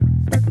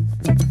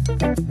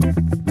Hello,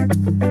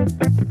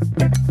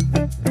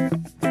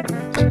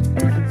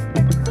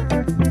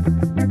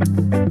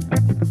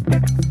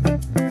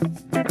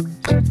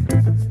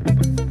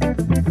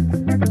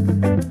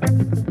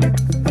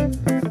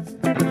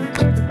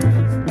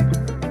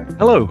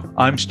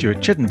 I'm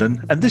Stuart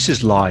Chittenden, and this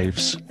is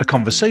Lives, a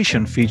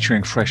conversation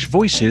featuring fresh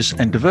voices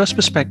and diverse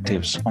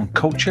perspectives on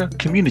culture,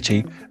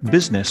 community,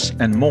 business,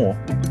 and more.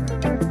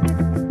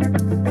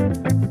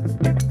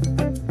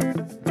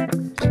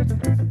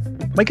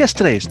 My guest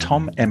today is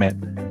Tom Emmett,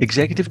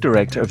 Executive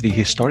Director of the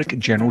historic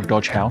General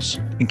Dodge House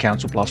in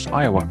Council Bluffs,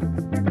 Iowa.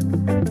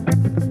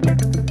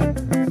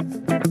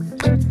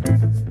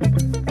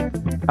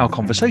 Our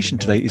conversation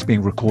today is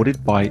being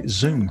recorded by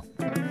Zoom.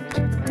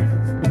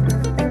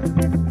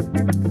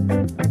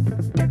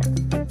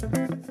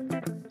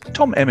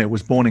 Tom Emmett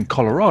was born in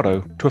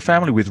Colorado to a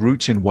family with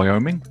roots in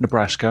Wyoming,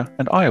 Nebraska,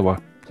 and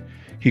Iowa.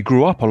 He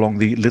grew up along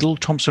the Little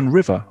Thompson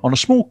River on a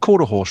small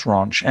quarter horse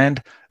ranch,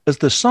 and as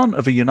the son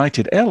of a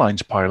United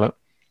Airlines pilot,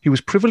 he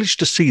was privileged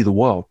to see the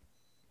world.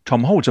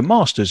 Tom holds a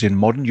master's in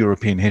modern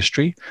European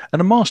history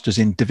and a master's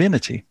in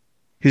divinity.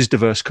 His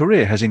diverse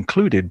career has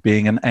included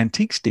being an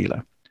antiques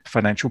dealer,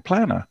 financial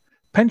planner,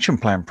 pension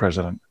plan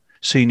president,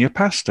 senior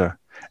pastor,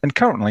 and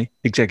currently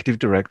executive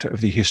director of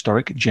the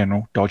historic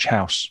General Dodge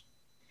House.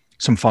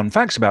 Some fun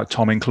facts about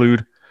Tom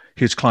include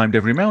he has climbed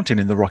every mountain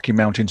in the Rocky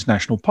Mountains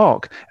National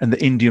Park and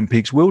the Indian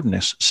Peaks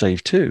Wilderness,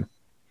 save two.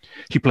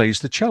 He plays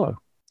the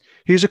cello.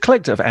 He is a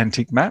collector of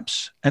antique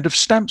maps and of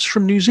stamps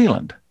from New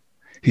Zealand.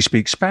 He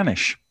speaks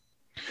Spanish.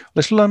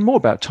 Let's learn more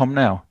about Tom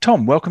now.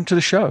 Tom, welcome to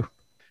the show.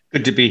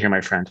 Good to be here,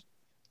 my friend.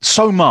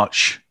 So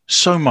much,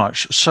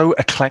 so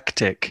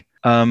eclectic.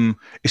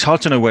 It's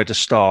hard to know where to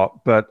start,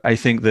 but I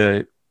think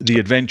the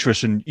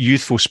adventurous and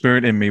youthful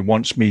spirit in me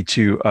wants me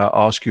to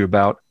ask you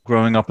about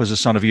growing up as a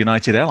son of a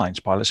United Airlines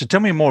pilot. So tell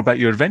me more about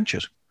your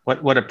adventures.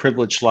 What a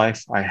privileged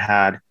life I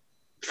had.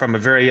 From a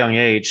very young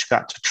age,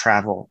 got to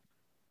travel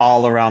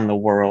all around the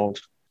world.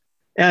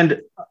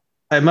 And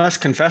I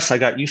must confess, I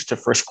got used to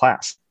first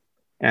class.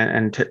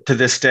 And to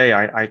this day,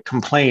 I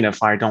complain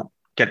if I don't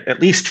get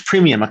at least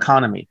premium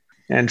economy.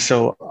 And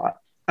so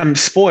I'm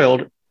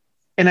spoiled.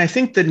 And I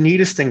think the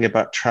neatest thing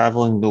about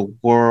traveling the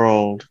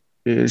world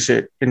is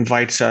it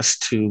invites us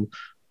to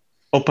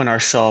open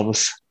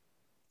ourselves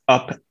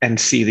up and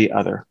see the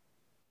other.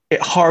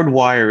 It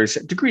hardwires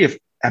a degree of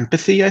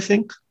empathy, I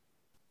think.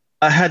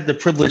 I had the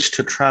privilege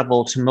to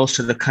travel to most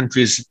of the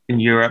countries in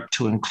Europe,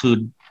 to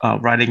include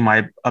riding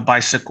a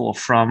bicycle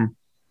from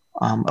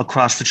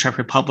across the Czech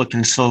Republic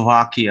and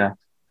Slovakia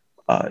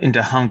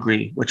into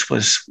Hungary, which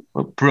was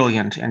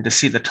brilliant. And to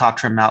see the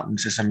Tatra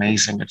Mountains is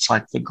amazing. It's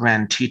like the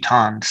Grand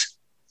Tetons.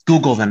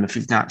 Google them if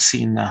you've not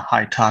seen the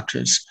high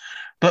Tatras.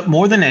 But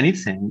more than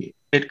anything,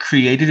 it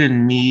created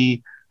in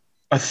me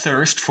a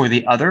thirst for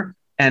the other.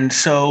 And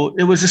so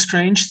it was a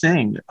strange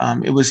thing.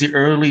 It was the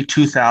early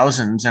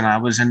 2000s, and I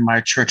was in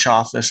my church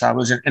office. I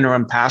was an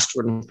interim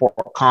pastor in Fort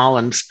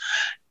Collins.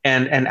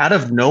 And out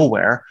of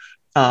nowhere,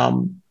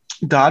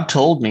 God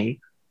told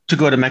me to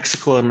go to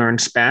Mexico and learn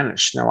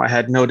Spanish. Now, I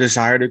had no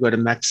desire to go to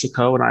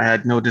Mexico, and I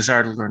had no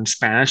desire to learn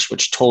Spanish,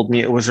 which told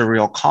me it was a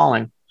real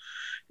calling.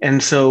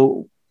 And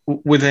so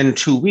within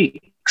 2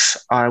 weeks,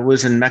 I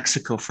was in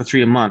Mexico for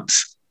 3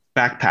 months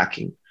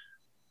backpacking.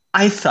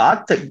 I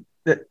thought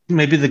that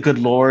maybe the good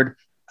Lord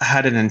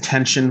had an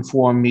intention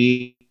for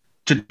me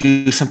to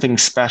do something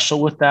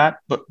special with that,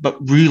 but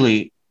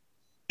really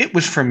it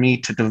was for me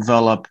to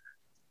develop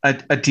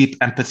a deep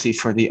empathy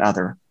for the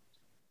other.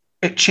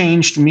 It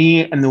changed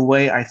me and the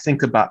way I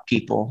think about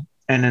people.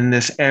 And in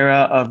this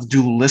era of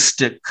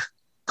dualistic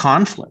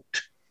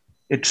conflict,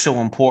 it's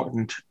so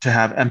important to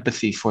have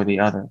empathy for the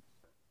other.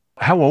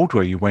 How old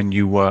were you when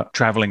you were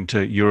traveling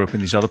to Europe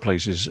and these other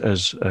places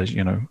as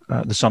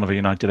the son of a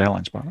United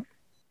Airlines pilot?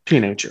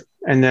 Teenager.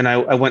 And then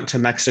I went to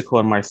Mexico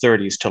in my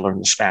 30s to learn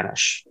the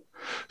Spanish.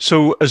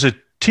 So as a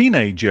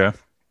teenager,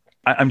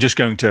 I'm just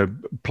going to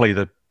play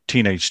the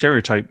teenage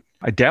stereotype.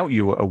 I doubt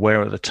you were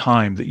aware at the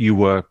time that you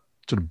were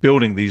sort of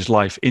building these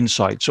life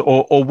insights,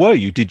 or were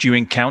you? Did you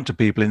encounter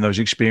people in those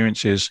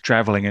experiences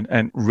traveling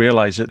and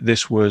realize that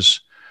this was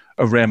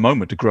a rare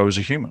moment to grow as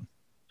a human?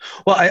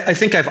 Well, I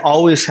think I've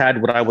always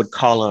had what I would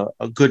call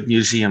a good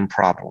museum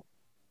problem.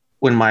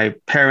 When my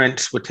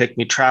parents would take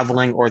me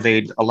traveling or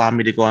they'd allow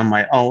me to go on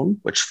my own,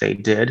 which they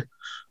did,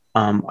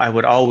 I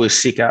would always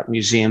seek out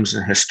museums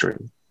and history.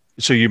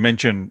 So you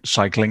mentioned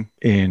cycling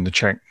in the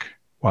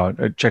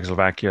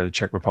Czechoslovakia, the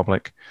Czech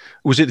Republic.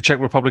 Was it the Czech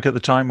Republic at the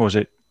time, or was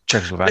it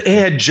Czechoslovakia? It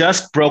had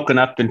just broken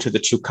up into the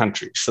two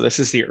countries. So this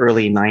is the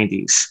early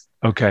 90s.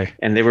 Okay.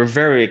 And they were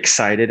very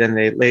excited, and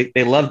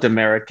they loved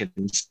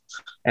Americans.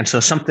 And so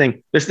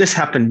this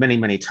happened many,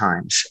 many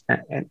times,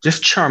 and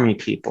just charming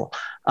people.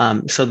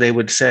 So they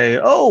would say,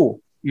 "Oh,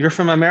 you're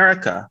from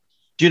America.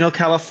 Do you know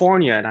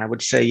California?" And I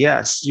would say,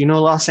 "Yes." "Do you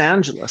know Los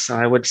Angeles?" And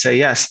I would say,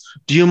 "Yes."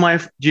 Do you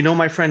know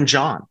my friend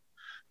John?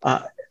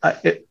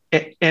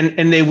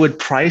 And they would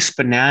price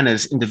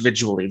bananas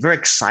individually, very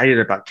excited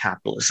about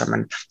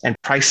capitalism and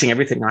pricing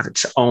everything on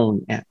its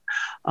own.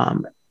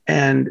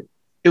 And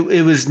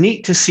it was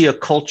neat to see a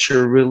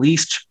culture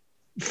released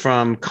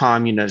from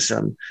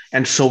communism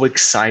and so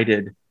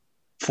excited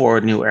for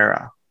a new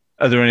era.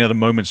 Are there any other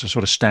moments that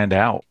sort of stand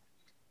out?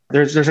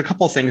 There's a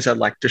couple of things I'd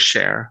like to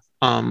share.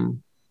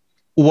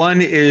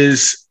 One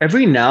is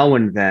every now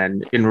and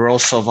then in rural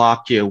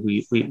Slovakia,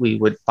 we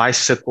would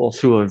bicycle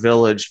through a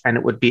village and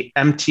it would be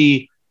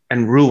empty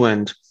and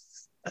ruined.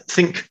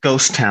 Think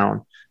ghost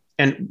town.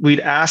 And we'd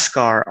ask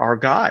our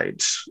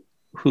guides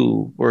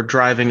who were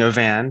driving a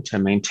van to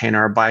maintain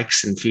our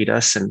bikes and feed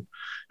us and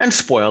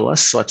spoil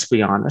us. So let's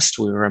be honest,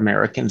 we were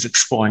Americans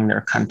exploring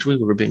their country.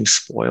 We were being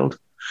spoiled.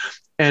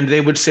 And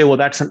they would say, well,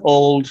 that's an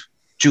old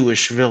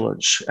Jewish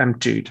village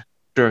emptied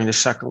during the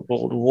Second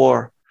World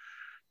War.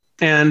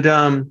 And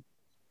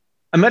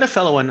I met a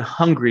fellow in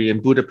Hungary,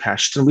 in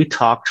Budapest, and we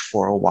talked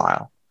for a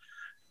while.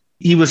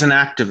 He was an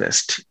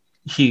activist.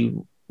 He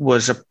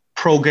was a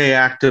pro-gay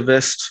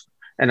activist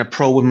and a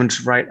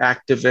pro-women's rights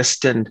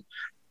activist. And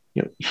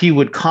he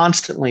would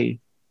constantly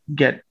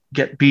get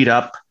beat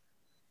up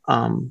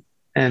and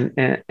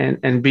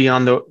be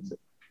on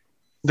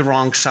the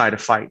wrong side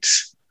of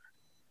fights.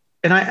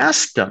 And I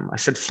asked him, I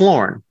said,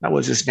 Florin, that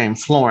was his name,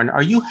 Florin,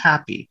 are you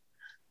happy?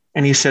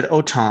 And he said,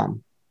 oh,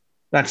 Tom,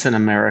 that's an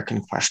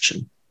American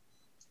question.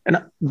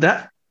 And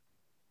that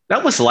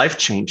was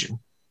life-changing.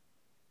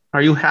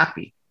 Are you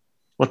happy?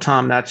 Well,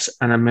 Tom, that's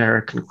an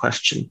American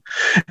question.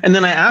 And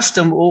then I asked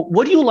him, well,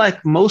 what do you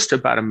like most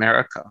about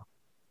America?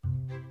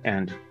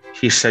 And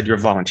he said, your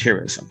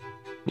volunteerism.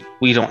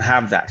 We don't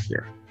have that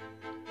here.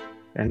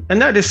 And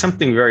that is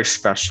something very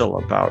special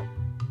about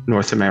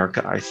North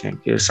America, I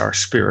think, is our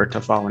spirit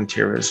of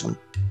volunteerism.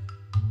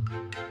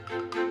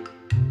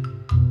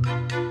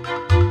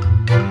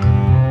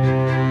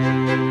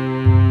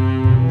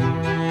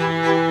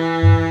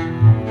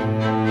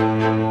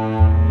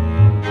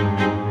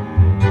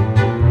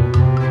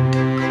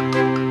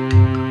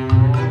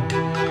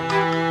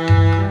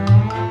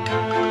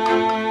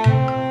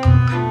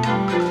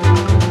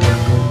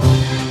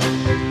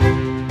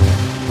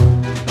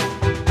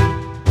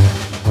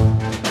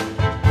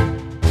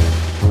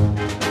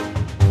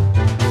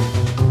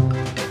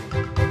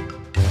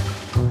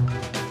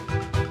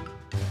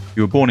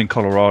 You were born in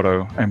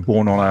Colorado and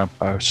born on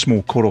a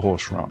small quarter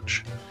horse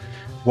ranch.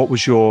 What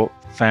was your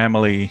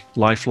family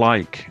life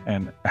like,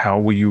 and how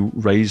were you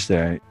raised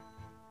there?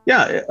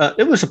 Yeah,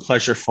 it was a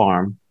pleasure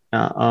farm.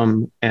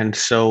 And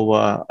so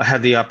I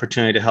had the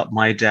opportunity to help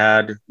my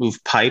dad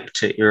move pipe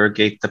to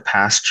irrigate the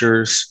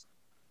pastures,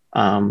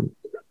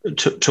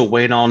 to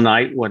wait all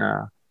night when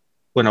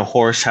a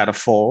horse had a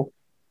foal,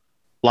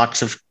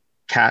 lots of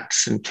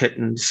cats and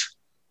kittens,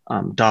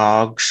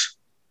 dogs,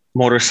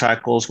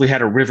 motorcycles. We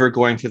had a river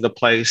going through the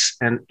place.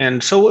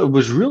 And so it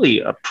was really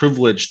a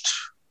privileged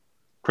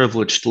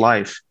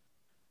life.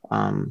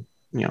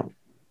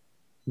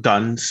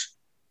 Guns,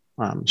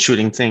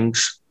 shooting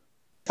things.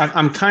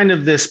 I'm kind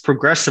of this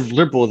progressive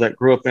liberal that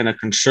grew up in a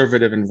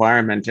conservative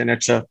environment, and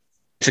it's a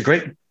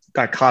great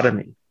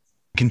dichotomy.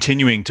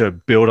 Continuing to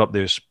build up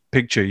this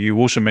picture, you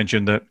also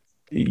mentioned that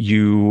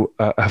you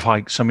have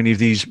hiked so many of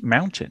these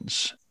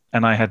mountains,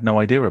 and I had no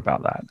idea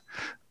about that.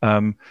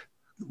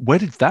 Where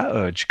did that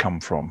urge come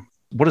from?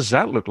 What does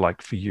that look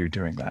like for you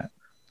doing that?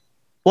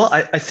 Well,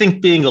 I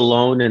think being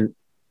alone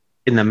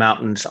in the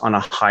mountains on a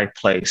high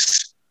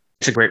place,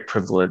 it's a great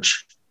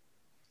privilege.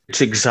 It's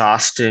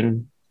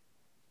exhausting.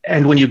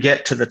 And when you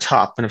get to the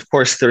top, and of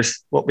course,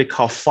 there's what we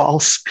call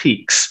false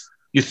peaks.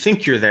 You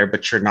think you're there,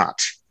 but you're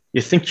not.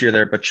 You think you're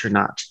there, but you're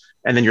not.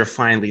 And then you're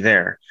finally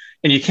there.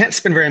 And you can't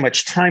spend very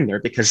much time there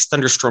because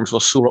thunderstorms will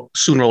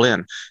soon roll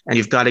in, and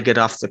you've got to get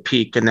off the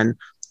peak. And then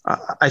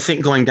I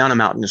think going down a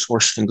mountain is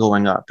worse than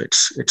going up.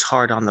 It's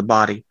hard on the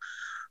body.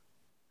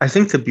 I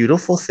think the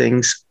beautiful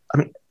things,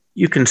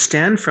 you can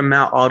stand from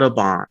Mount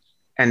Audubon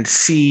and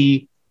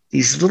see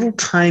these little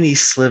tiny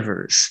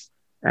slivers,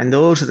 and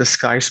those are the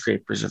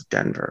skyscrapers of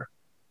Denver.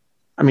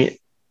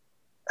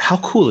 How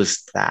cool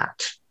is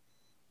that?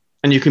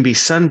 And you can be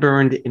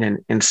sunburned in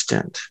an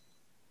instant.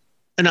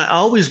 And I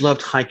always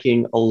loved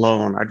hiking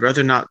alone. I'd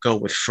rather not go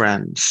with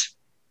friends.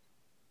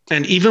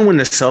 And even when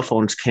the cell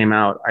phones came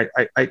out,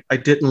 I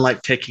didn't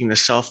like taking the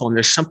cell phone.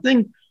 There's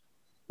something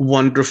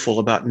wonderful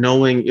about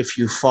knowing if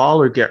you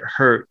fall or get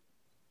hurt,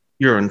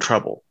 you're in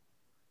trouble.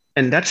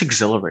 And that's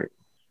exhilarating.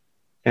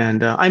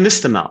 And I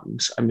miss the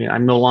mountains.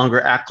 I'm no longer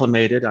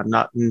acclimated. I'm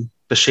not in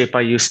the shape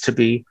I used to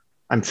be.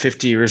 I'm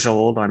 50 years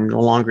old. I'm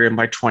no longer in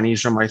my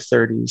 20s or my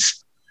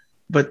 30s.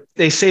 But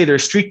they say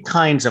there's three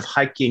kinds of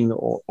hiking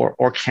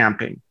or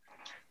camping.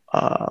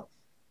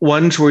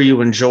 Ones where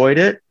you enjoyed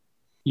it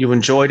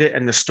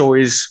and the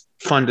story's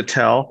fun to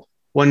tell.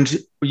 Ones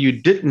where you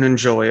didn't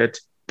enjoy it,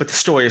 but the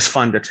story is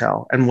fun to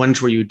tell. And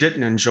ones where you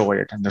didn't enjoy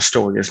it and the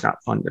story is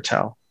not fun to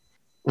tell,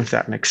 if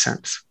that makes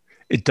sense.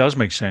 It does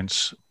make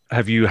sense.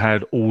 Have you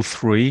had all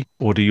three,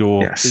 or do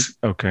your... Yes.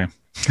 Okay.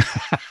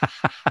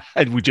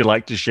 And would you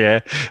like to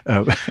share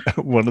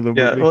one of them?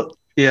 Yeah. Well,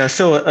 yeah.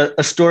 So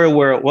a story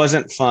where it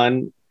wasn't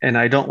fun, and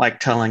I don't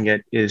like telling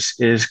it,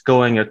 is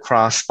going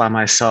across by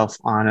myself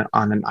on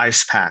an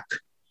ice pack.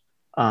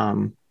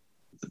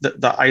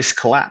 the ice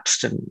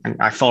collapsed, and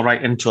I fell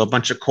right into a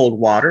bunch of cold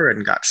water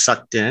and got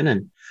sucked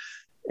in,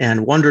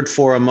 and wondered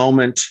for a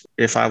moment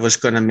if I was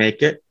going to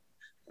make it.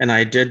 And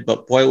I did,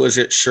 but boy, was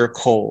it sure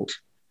cold.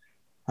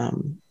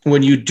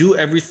 When you do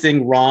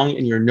everything wrong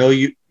and you know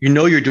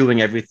you're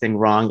doing everything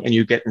wrong and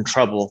you get in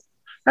trouble,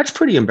 that's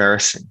pretty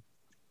embarrassing.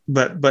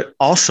 But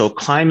also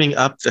climbing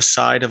up the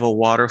side of a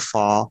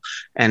waterfall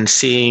and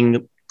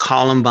seeing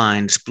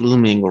columbines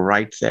blooming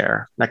right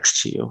there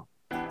next to you.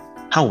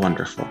 How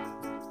wonderful.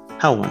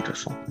 How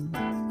wonderful. Ain't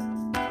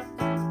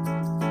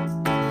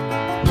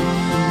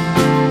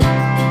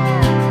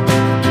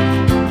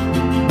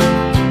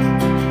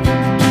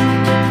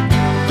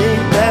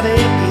that a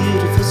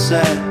beautiful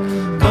sight?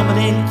 Coming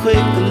in quick,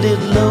 a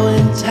little low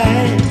in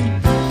time.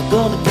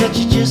 Gonna catch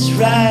you just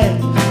right,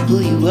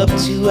 pull you up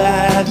to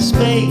outer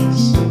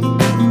space.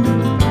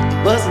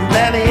 Wasn't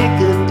that a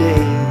good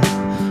day?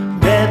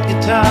 Red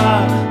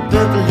guitar,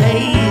 purple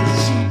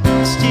haze,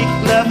 stick,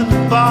 love, and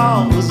the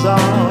ball was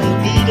all you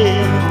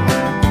needed.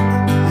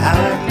 I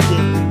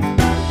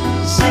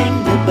did. Sing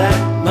me back,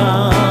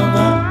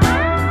 mama,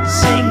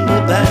 sing me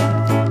back.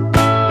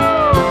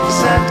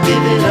 'Cause I'd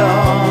give it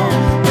all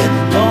and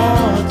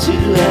more to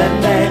that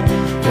land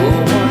for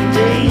one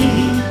day.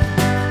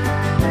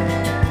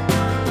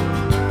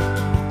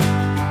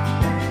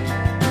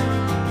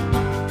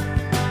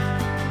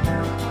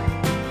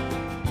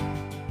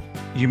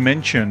 You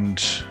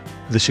mentioned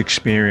this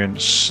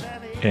experience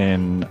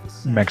in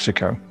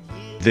Mexico,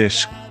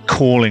 this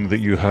calling that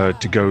you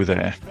heard to go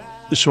there.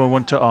 So I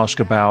want to ask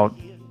about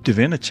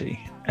divinity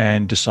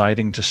and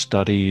deciding to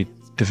study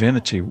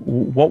divinity.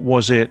 What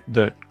was it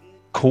that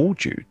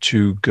called you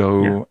to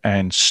go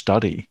and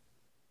study?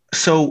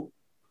 So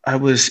I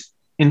was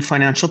in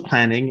financial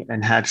planning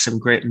and had some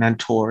great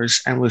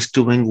mentors and was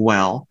doing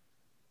well.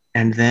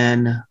 And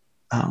then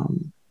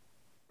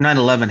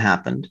 9/11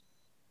 happened.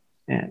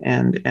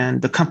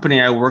 And the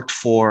company I worked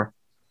for,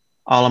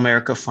 All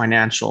America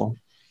Financial,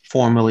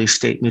 formerly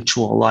State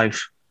Mutual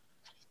Life,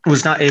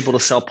 was not able to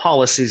sell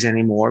policies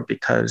anymore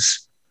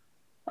because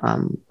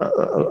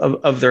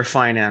of their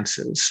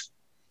finances.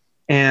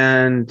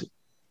 And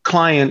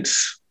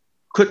clients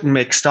couldn't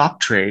make stock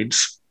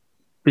trades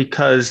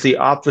because the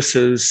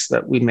offices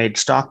that we made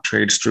stock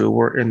trades through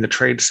were in the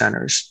trade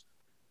centers.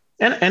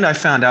 And I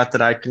found out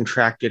that I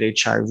contracted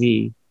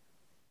HIV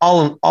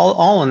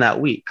all in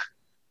that week.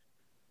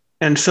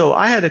 And so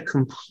I had a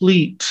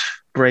complete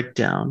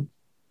breakdown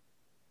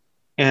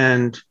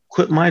and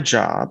quit my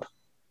job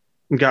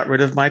and got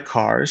rid of my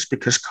cars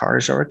because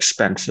cars are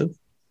expensive,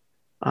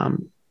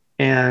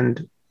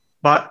 and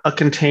bought a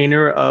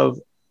container of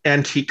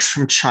antiques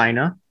from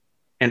China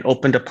and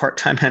opened a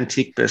part-time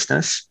antique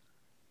business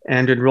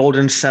and enrolled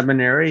in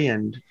seminary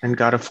and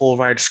got a full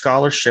ride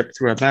scholarship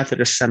through a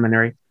Methodist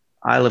seminary,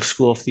 Iliff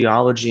School of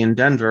Theology in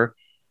Denver.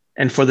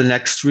 And for the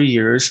next 3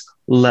 years,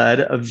 led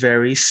a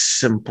very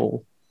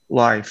simple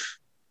life.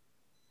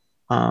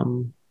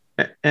 And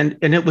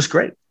it was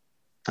great.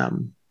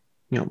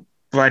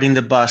 Riding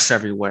the bus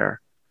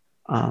everywhere,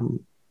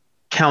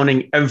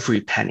 counting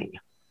every penny,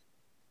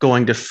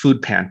 going to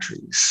food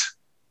pantries,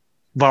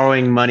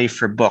 borrowing money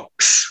for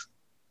books.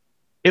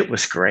 It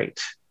was great.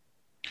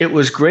 It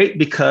was great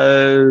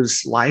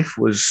because life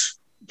was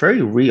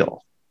very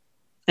real.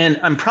 And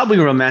I'm probably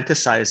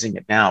romanticizing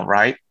it now,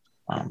 right?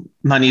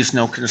 Money's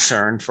no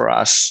concern for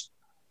us.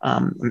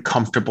 I'm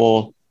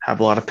comfortable, have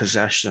a lot of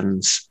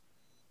possessions,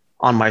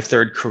 on my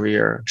third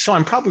career. So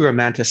I'm probably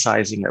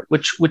romanticizing it,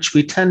 which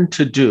we tend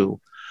to do.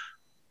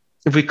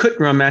 If we couldn't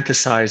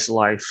romanticize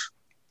life,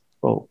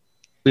 well,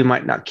 we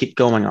might not keep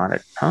going on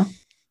it, huh?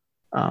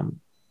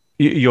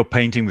 You're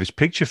painting this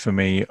picture for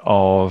me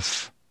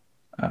of,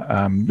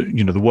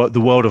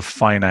 the world of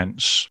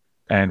finance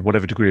and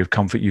whatever degree of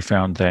comfort you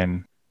found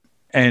then.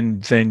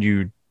 And then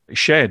you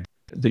shared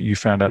that you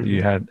found out that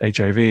you had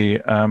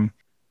HIV,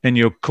 and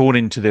you're called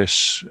into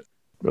this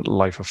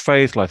life of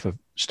faith, life of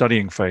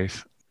studying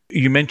faith.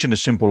 You mentioned a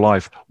simple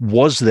life.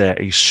 Was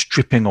there a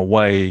stripping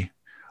away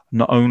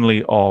not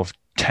only of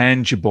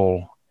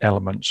tangible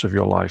elements of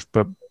your life,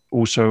 but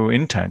also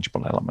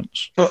intangible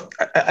elements? Well,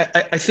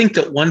 I think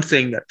that one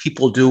thing that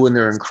people do when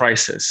they're in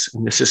crisis,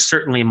 and this is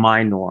certainly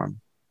my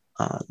norm,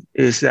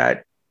 is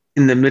that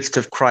in the midst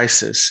of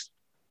crisis,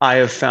 I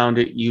have found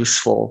it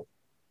useful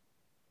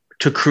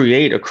to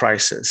create a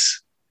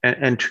crisis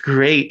and to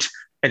create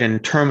an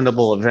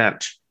interminable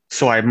event.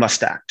 So I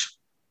must act.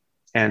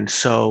 And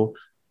so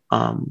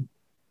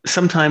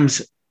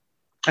sometimes,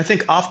 I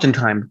think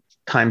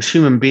oftentimes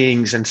human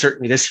beings, and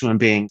certainly this human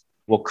being,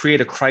 will create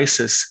a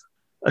crisis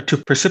to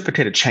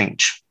precipitate a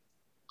change,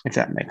 if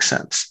that makes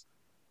sense.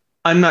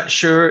 I'm not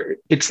sure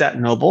it's that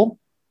noble.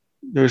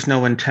 There's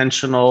no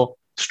intentional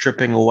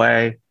stripping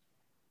away,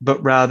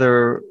 but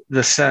rather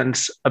the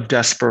sense of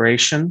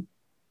desperation.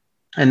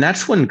 And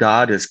that's when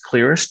God is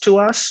clearest to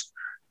us,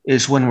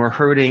 is when we're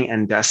hurting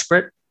and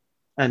desperate.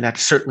 And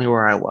that's certainly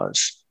where I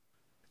was.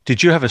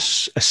 Did you have a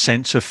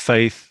sense of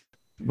faith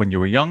when you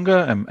were younger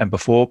and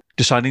before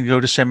deciding to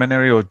go to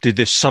seminary, or did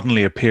this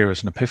suddenly appear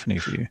as an epiphany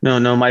for you?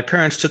 No, my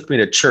parents took me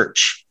to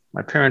church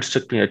My parents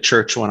took me to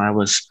church when I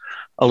was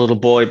a little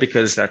boy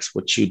because that's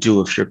what you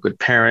do if you're good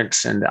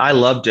parents. And I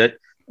loved it.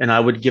 And I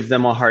would give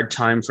them a hard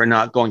time for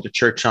not going to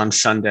church on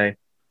Sunday.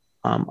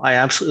 I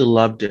absolutely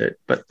loved it.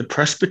 But the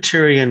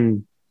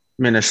Presbyterian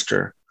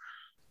minister,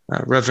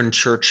 Reverend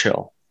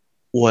Churchill,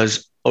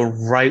 was a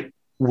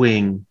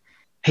right-wing,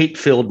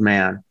 hate-filled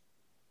man.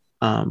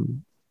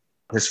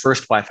 His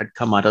first wife had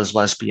come out as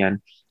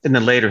lesbian, and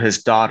then later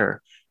his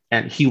daughter.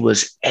 And he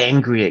was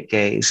angry at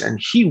gays, and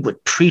he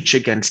would preach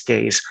against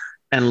gays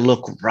and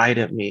look right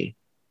at me,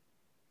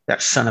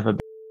 that son of a bitch.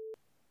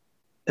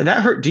 And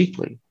that hurt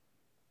deeply.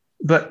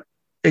 But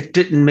it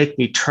didn't make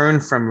me turn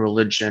from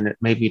religion. It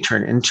made me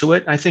turn into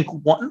it. I think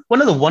one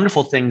of the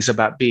wonderful things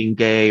about being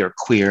gay or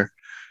queer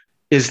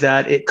is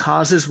that it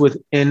causes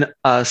within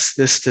us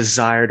this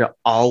desire to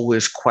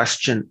always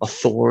question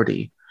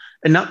authority,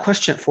 and not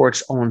question it for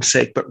its own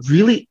sake, but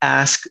really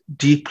ask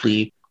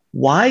deeply,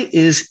 why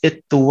is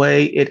it the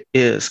way it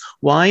is?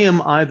 Why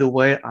am I the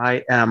way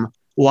I am?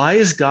 Why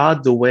is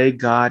God the way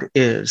God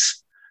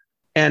is?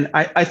 And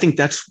I think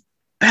that's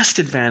best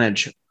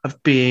advantage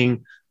of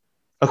being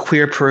a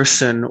queer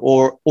person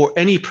or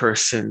any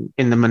person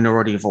in the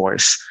minority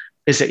voice,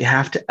 is that you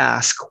have to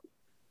ask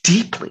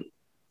deeply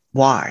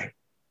why.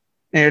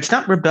 And it's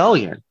not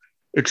rebellion,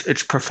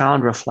 it's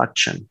profound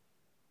reflection.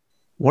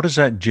 What has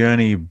that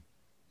journey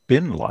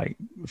been like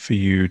for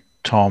you,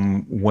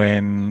 Tom,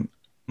 when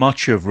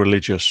much of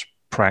religious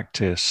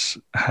practice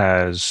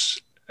has,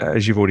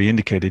 as you've already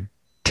indicated,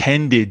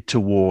 tended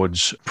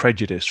towards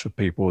prejudice for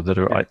people that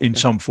are in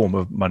some form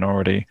of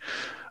minority?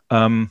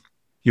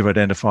 You've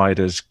identified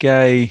as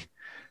gay.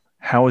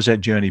 How has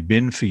that journey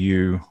been for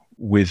you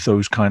with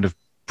those kind of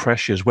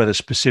pressures, whether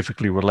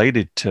specifically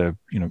related to,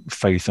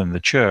 faith and the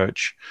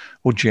church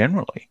or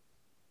generally?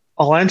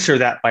 I'll answer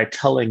that by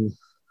telling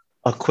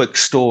a quick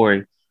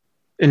story.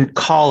 In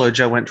college,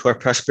 I went to a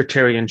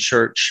Presbyterian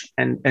church,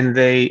 and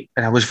I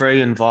was very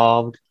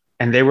involved,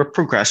 and they were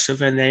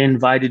progressive, and they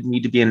invited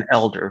me to be an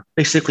elder,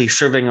 basically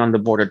serving on the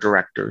board of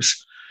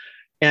directors.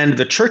 And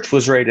the church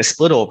was ready to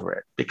split over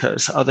it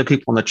because other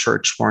people in the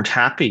church weren't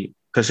happy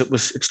because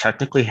it's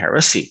technically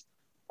heresy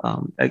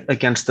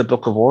against the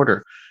Book of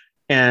Order.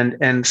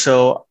 And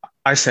so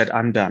I said,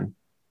 I'm done.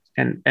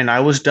 And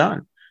I was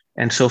done.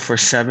 And so for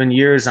 7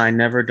 years, I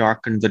never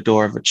darkened the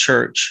door of a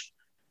church.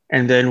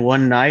 And then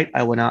one night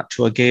I went out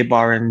to a gay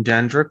bar in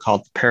Denver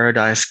called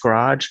Paradise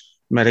Garage,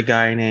 met a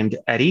guy named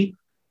Eddie,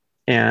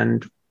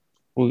 and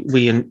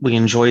we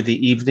enjoyed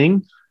the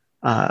evening.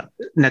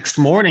 Next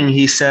morning,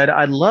 he said,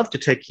 I'd love to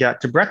take you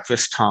out to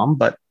breakfast, Tom,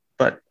 but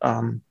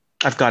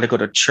I've got to go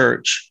to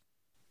church.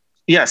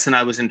 Yes, and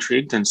I was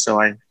intrigued. And so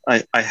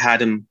I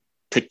had him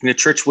take me to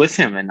church with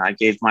him, and I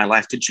gave my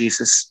life to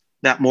Jesus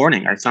that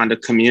morning. I found a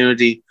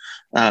community,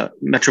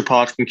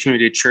 Metropolitan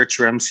Community Church,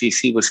 or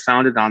MCC, was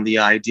founded on the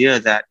idea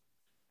that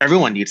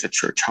everyone needs a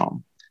church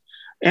home.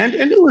 And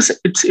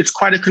it's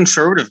quite a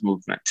conservative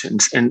movement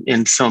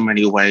in so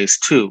many ways,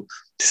 too.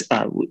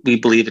 We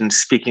believe in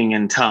speaking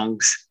in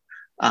tongues,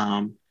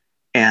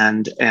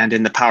 and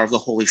in the power of the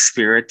Holy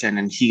Spirit, and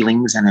in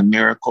healings and in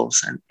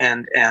miracles,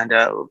 and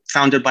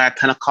founded by a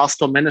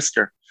Pentecostal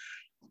minister.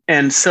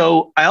 And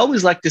so I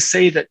always like to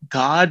say that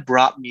God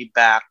brought me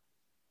back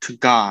to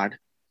God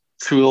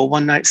through a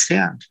one-night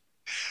stand.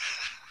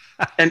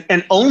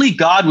 and only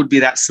God would be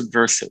that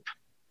subversive.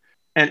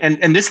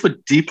 And this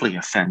would deeply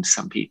offend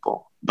some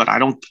people, but I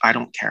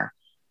don't care.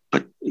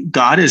 But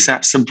God is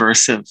that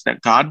subversive,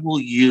 that God will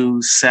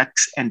use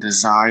sex and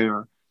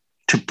desire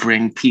to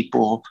bring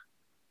people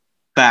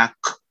back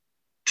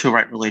to a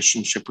right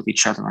relationship with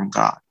each other and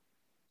God.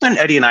 And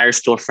Eddie and I are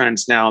still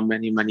friends now,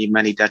 many, many,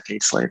 many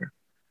decades later.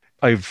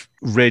 I've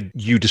read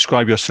you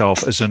describe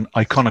yourself as an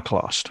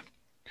iconoclast,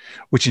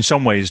 which in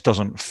some ways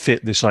doesn't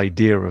fit this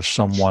idea of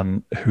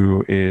someone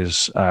who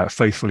is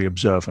faithfully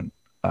observant,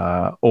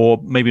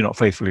 or maybe not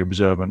faithfully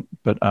observant,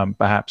 but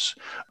perhaps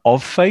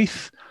of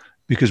faith,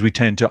 because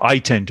I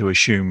tend to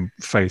assume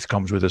faith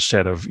comes with a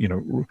set of,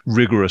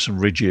 rigorous and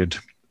rigid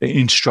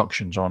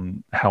instructions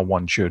on how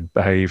one should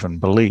behave and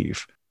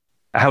believe.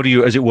 How do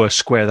you, as it were,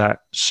 square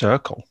that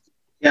circle?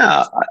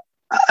 Yeah,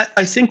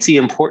 I think the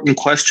important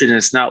question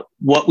is not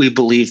what we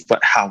believe,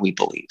 but how we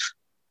believe.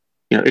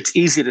 It's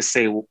easy to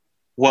say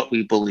what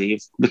we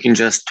believe. We can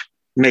just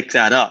make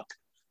that up.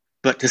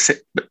 But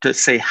to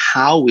say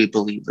how we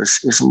believe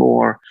is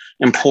more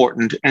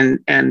important.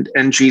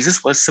 And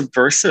Jesus was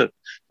subversive.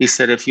 He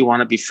said, if you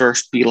want to be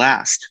first, be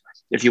last.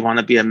 If you want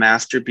to be a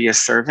master, be a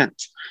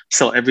servant.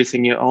 Sell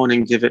everything you own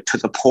and give it to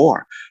the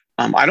poor.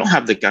 I don't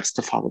have the guts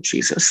to follow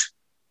Jesus.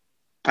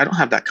 I don't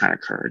have that kind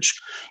of courage.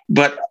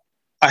 But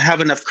I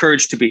have enough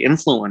courage to be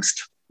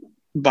influenced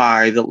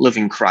by the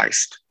living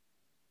Christ.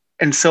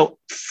 And so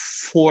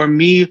for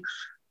me,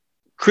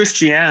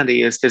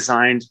 Christianity is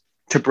designed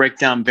to break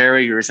down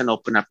barriers and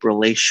open up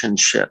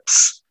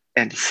relationships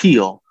and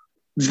heal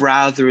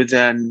rather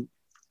than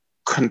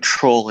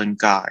control and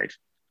guide.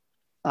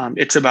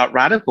 It's about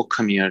radical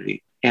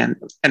community. And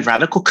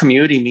radical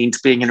community means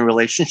being in a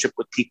relationship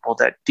with people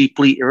that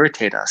deeply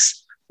irritate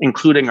us,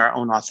 including our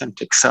own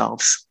authentic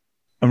selves.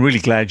 I'm really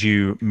glad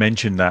you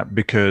mentioned that,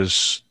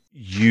 because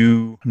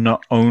you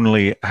not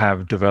only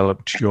have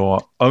developed your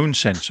own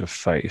sense of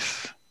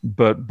faith,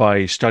 but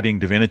by studying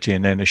divinity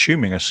and then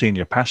assuming a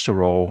senior pastor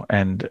role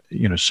and,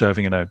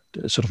 serving in a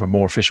sort of a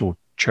more official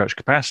church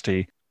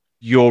capacity,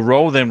 your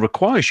role then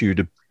requires you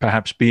to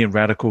perhaps be in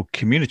radical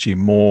community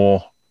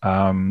more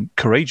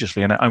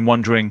courageously. And I'm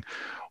wondering,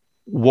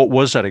 what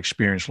was that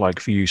experience like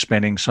for you,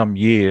 spending some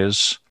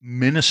years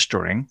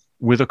ministering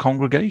with a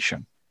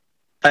congregation?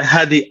 I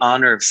had the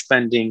honor of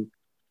spending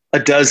a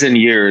dozen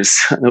years,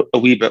 a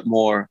wee bit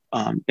more,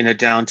 in a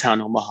downtown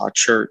Omaha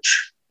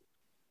church.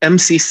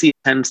 MCC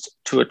tends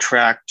to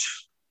attract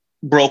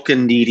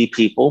broken, needy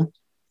people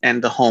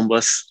and the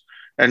homeless.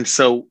 And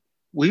so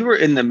we were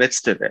in the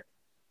midst of it.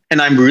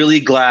 And I'm really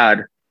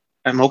glad,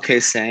 I'm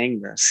okay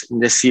saying this, in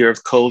this year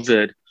of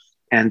COVID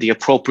and the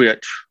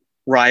appropriate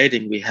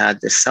rioting we had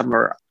this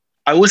summer,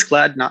 I was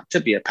glad not to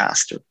be a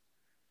pastor.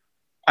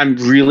 I'm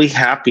really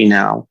happy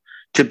now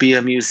to be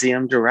a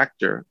museum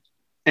director.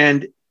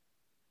 And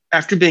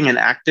after being an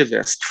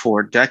activist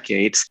for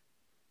decades,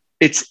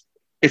 it's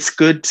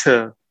good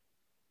to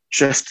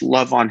just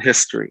love on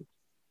history.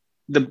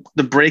 The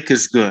break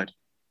is good.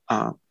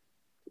 I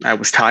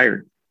was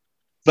tired.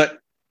 But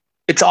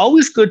it's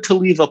always good to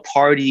leave a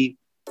party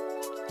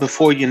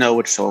before you know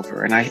it's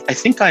over. And I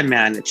think I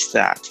managed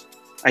that.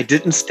 I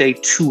didn't stay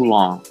too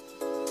long.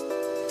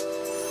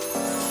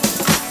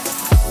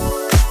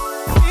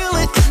 Feel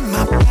it in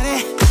my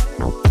body,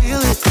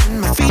 feel it in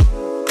my feet,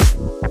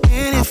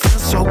 and it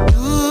feels so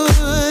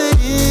good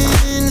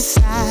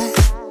inside.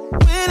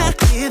 When I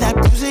hear that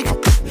music,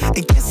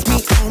 it gets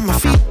me on my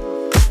feet,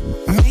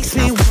 makes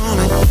me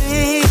wanna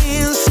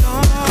dance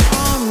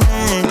all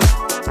night.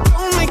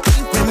 Don't make me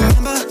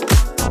remember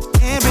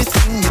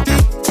everything you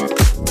did,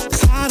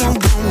 'cause I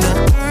don't wanna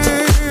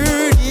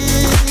hurt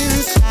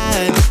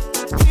inside.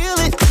 Feel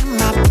it in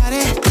my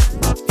body,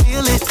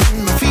 feel it in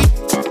my feet,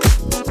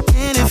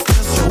 and it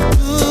feels so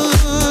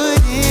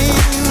good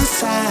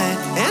inside.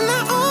 And I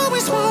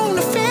always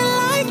wanna feel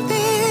like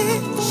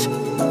this.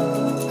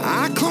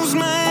 I close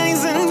my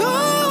eyes and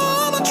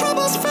all my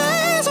troubles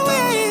fade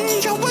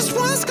away. You was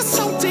once got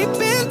so deep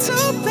into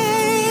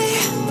me,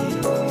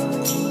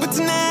 but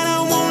tonight I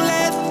won't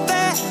let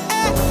that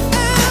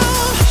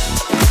out.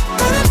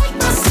 Gonna make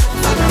myself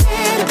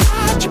forget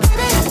about you,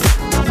 baby.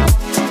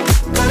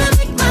 Gonna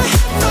make my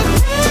head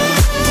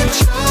forget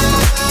your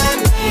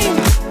name.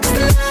 'Cause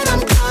tonight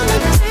I'm gonna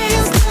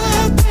dance the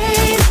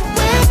pain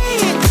away.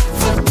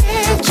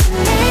 Forget your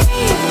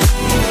name.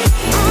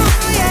 Oh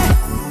yeah.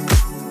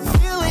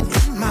 Feel it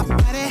in my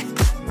body,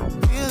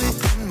 feel it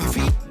in my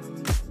feet.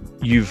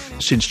 You've,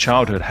 since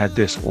childhood, had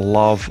this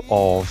love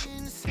of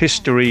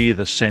history,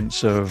 the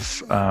sense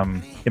of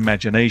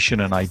imagination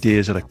and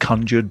ideas that are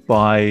conjured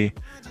by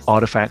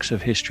artifacts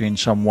of history in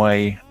some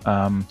way.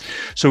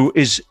 So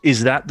is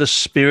that the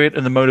spirit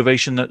and the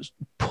motivation that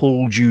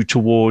pulled you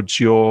towards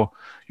your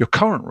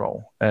current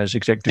role as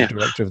executive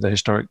director of the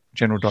historic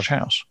General Dodge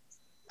House?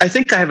 I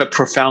think I have a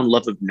profound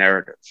love of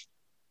narrative.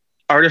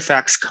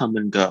 Artifacts come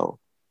and go.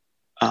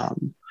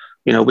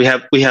 We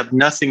have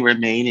nothing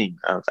remaining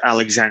of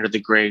Alexander the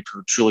Great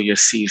or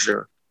Julius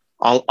Caesar.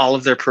 All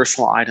of their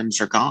personal items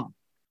are gone,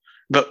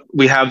 but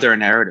we have their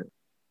narrative.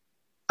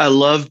 I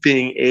love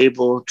being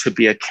able to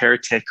be a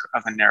caretaker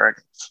of a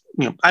narrative.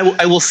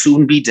 I will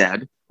soon be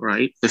dead,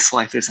 right? This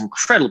life is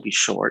incredibly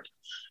short.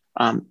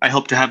 I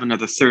hope to have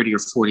another 30 or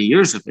 40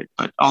 years of it,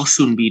 but I'll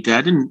soon be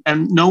dead,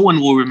 and no one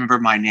will remember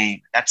my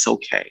name. That's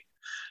okay.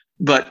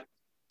 But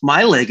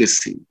my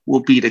legacy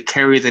will be to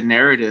carry the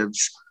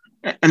narratives,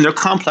 and they're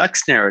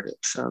complex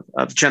narratives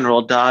of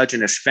General Dodge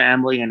and his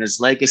family and his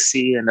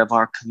legacy and of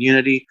our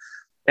community,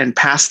 and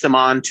pass them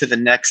on to the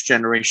next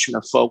generation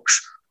of folks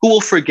who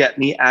will forget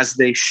me, as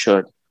they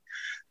should.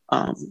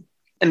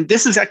 And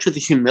this is actually the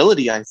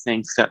humility, I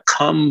think, that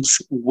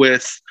comes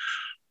with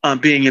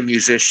being a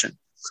musician,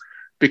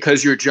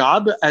 because your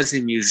job as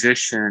a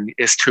musician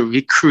is to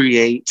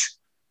recreate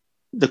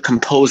the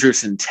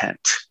composer's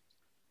intent.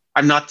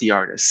 I'm not the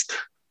artist.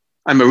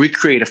 I'm a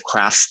recreative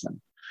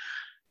craftsman.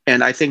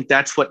 And I think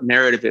that's what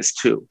narrative is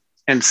too.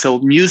 And so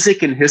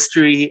music and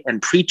history and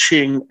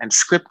preaching and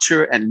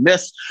scripture and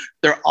myth,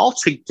 they're all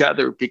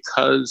together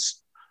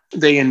because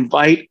they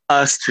invite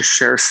us to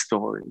share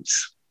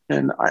stories.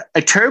 And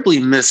I terribly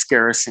miss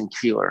Garrison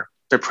Keillor,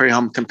 the Prairie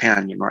Home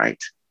Companion,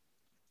 right?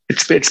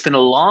 It's been a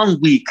long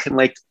week in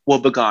Lake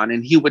Wobegon,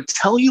 and he would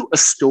tell you a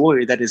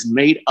story that is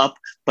made up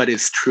but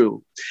is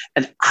true.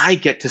 And I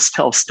get to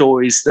tell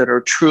stories that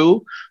are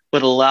true,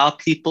 but allow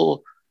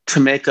people to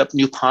make up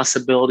new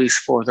possibilities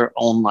for their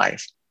own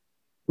life.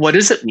 What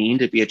does it mean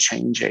to be a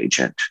change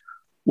agent?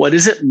 What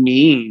does it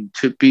mean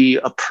to be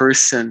a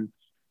person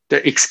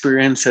that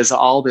experiences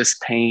all this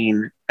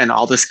pain and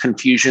all this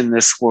confusion in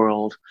this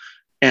world,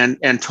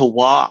 and to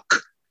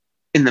walk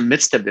in the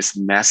midst of this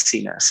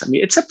messiness? I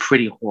mean, it's a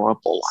pretty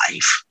horrible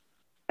life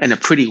and a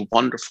pretty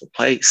wonderful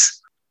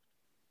place.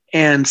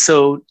 And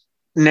so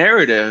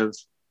narrative,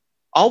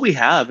 all we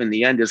have in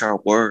the end is our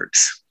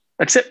words.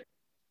 That's it.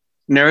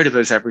 Narrative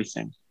is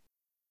everything.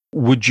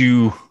 Would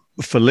you,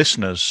 for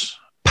listeners,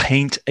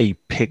 paint a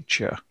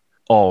picture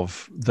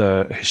of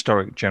the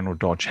historic General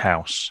Dodge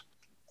house?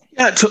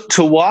 Yeah,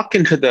 to walk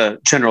into the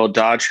General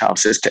Dodge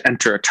house is to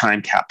enter a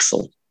time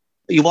capsule.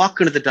 You walk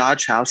into the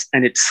Dodge house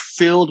and it's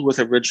filled with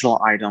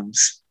original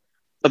items.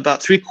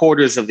 About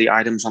 3/4 of the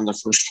items on the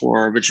first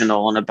floor are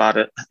original, and about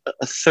a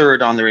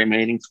third on the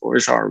remaining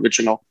floors are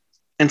original.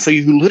 And so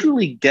you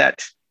literally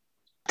get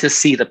to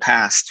see the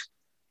past.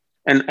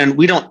 And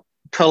we don't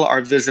tell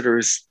our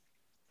visitors,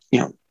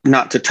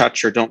 not to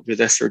touch or don't do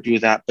this or do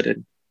that, but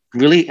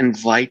really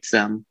invite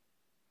them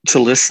to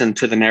listen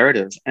to the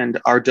narrative. And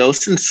our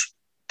docents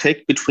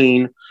take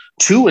between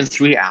 2 and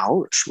 3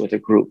 hours with a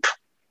group,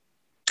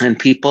 and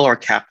people are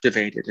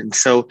captivated. And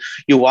so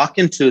you walk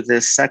into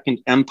this Second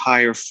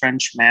Empire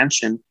French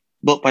mansion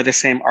built by the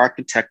same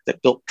architect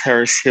that built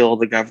Terrace Hill,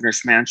 the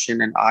governor's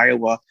mansion in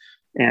Iowa,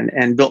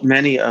 and built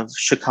many of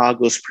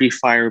Chicago's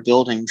pre-fire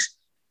buildings.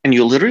 And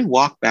you literally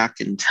walk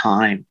back in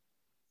time.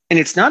 And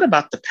it's not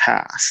about the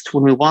past.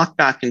 When we walk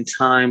back in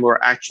time, we're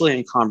actually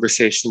in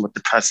conversation with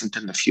the present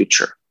and the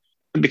future.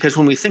 Because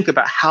when we think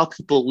about how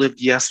people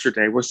lived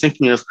yesterday, we're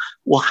thinking of,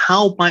 well,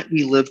 how might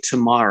we live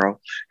tomorrow?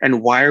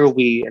 And why are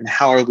we and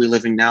how are we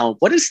living now?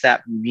 What does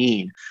that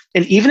mean?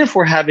 And even if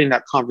we're having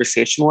that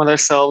conversation with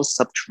ourselves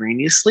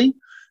subterraneously,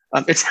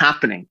 it's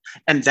happening.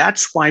 And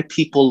that's why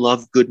people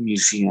love good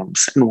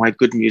museums and why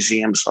good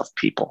museums love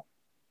people.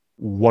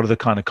 What are the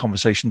kind of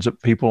conversations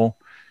that people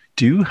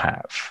do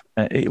have,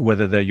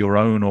 whether they're your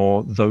own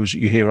or those that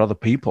you hear other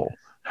people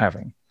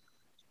having?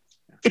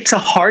 It's a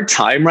hard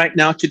time right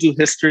now to do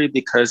history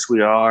because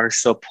we are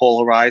so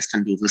polarized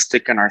and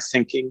dualistic in our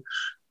thinking.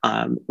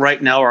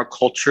 Right now, our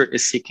culture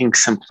is seeking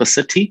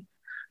simplicity,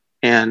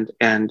 and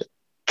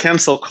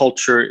cancel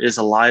culture is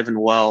alive and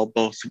well,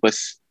 both with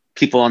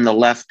people on the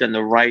left and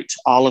the right,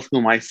 all of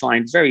whom I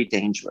find very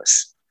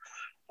dangerous.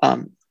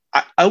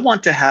 I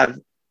want to have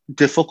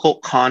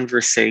difficult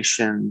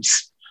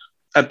conversations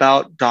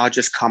about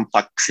Dodge's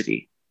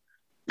complexity.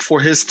 For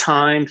his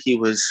time, he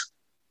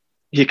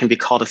can be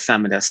called a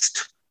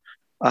feminist.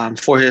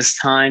 For his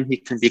time, he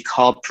can be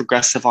called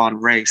progressive on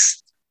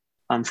race.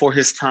 For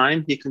his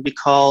time, he can be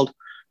called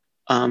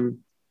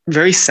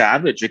very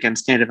savage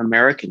against Native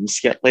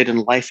Americans, yet late in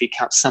life, he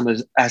counts some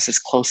as his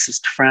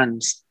closest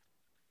friends.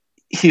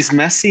 He's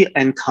messy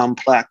and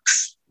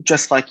complex,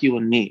 just like you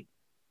and me.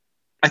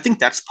 I think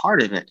that's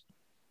part of it.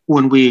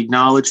 When we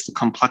acknowledge the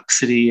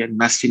complexity and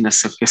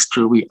messiness of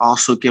history, we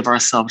also give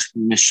ourselves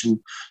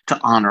permission to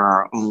honor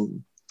our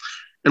own.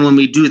 And when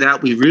we do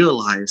that, we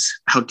realize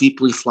how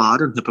deeply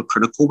flawed and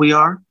hypocritical we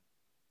are,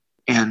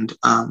 and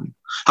how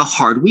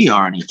hard we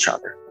are on each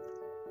other.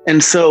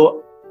 And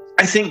so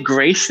I think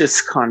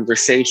gracious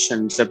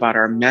conversations about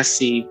our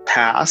messy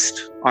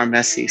past, our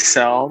messy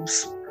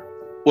selves,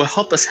 will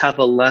help us have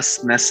a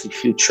less messy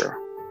future.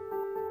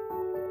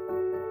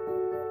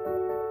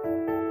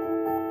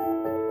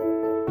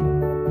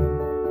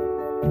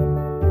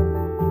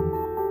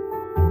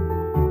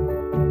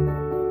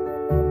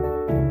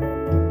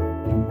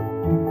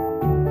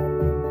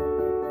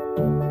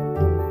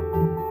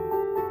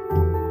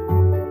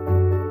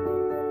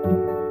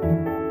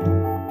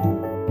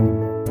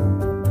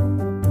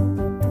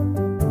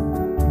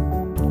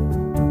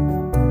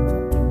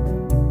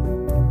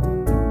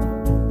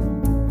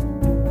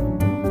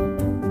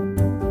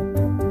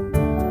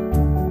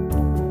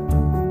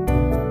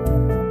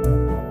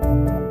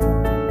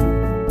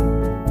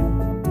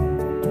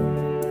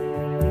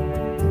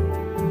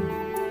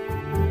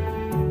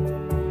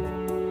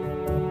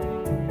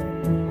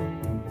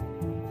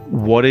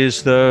 What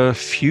is the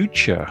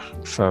future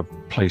for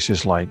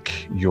places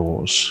like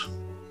yours?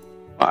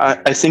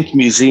 I think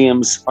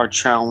museums are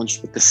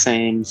challenged with the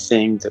same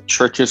thing that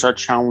churches are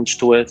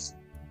challenged with,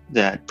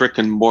 that brick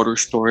and mortar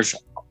stores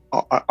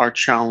are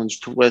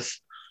challenged with.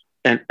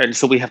 And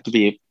so we have to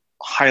be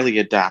highly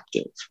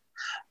adaptive.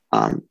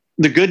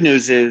 The good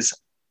news is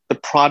the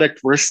product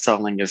we're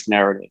selling is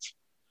narrative.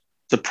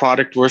 The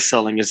product we're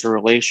selling is a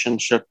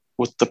relationship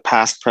with the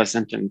past,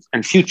 present,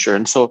 and future.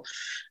 And so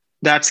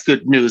that's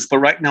good news. But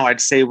right now,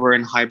 I'd say we're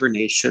in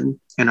hibernation.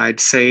 And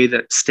I'd say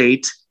that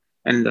state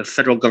and the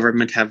federal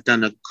government have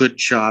done a good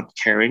job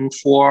caring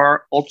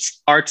for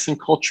arts and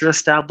culture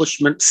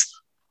establishments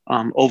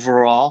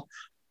overall.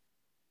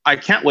 I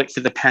can't wait for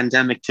the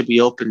pandemic to be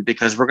open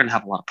because we're going to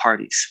have a lot of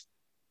parties.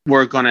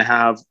 We're going to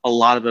have a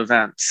lot of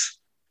events.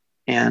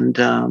 And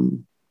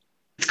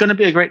it's going to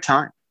be a great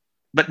time,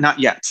 but not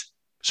yet.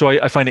 So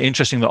I find it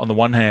interesting that on the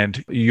one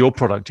hand, your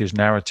product is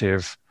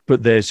narrative,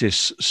 but there's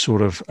this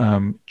sort of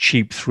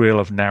cheap thrill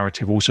of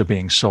narrative also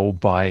being sold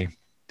by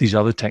these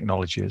other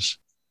technologies.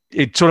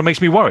 It sort of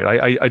makes me worried.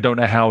 I don't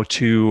know how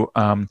to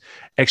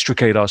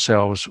extricate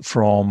ourselves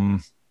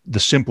from the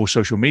simple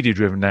social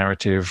media-driven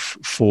narrative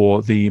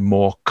for the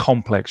more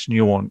complex,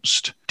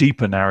 nuanced,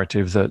 deeper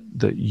narrative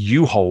that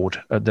you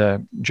hold at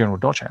the General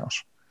Dodge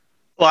House.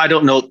 Well, I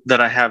don't know that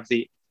I have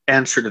the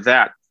answer to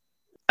that.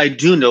 I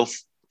do know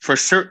for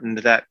certain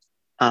that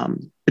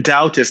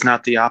doubt is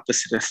not the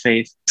opposite of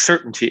faith.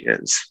 Certainty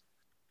is.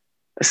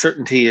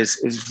 Certainty is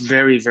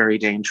very, very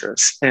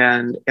dangerous.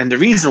 And the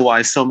reason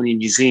why so many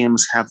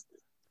museums have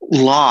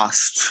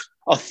lost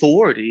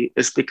authority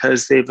is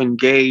because they've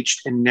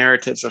engaged in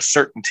narratives of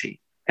certainty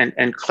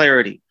and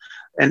clarity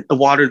and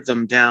watered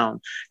them down.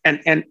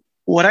 And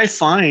what I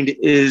find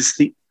is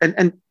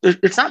and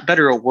it's not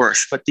better or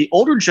worse, but the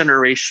older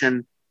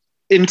generation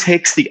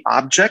intakes the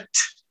object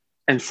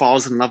and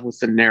falls in love with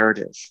the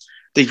narrative.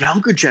 The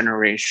younger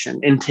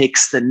generation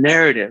intakes the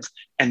narrative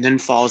and then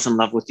falls in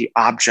love with the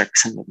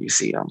objects in the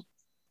museum.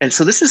 And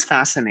so this is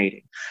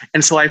fascinating.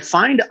 And so I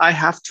find I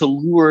have to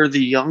lure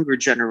the younger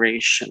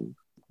generation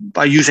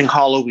by using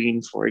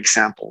Halloween, for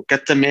example,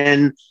 get them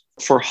in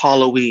for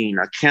Halloween,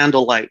 a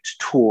candlelight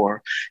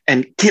tour,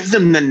 and give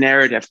them the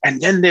narrative.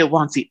 And then they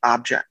want the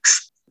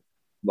objects.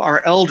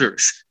 Our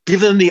elders, give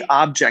them the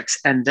objects,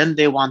 and then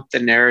they want the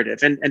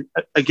narrative. And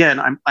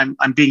again,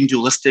 I'm being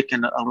dualistic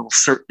and a little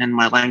certain in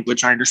my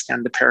language. I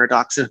understand the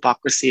paradox and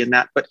hypocrisy in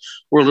that, but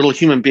we're a little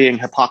human being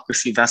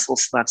hypocrisy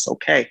vessels, so that's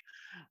okay.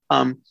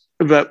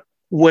 But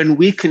when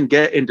we can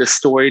get into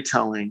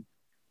storytelling,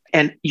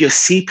 and you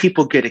see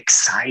people get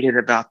excited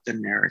about the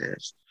narrative,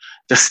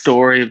 the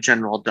story of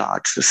General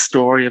Dodge, the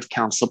story of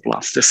Council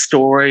Bluffs, the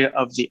story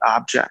of the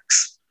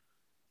objects.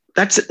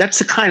 That's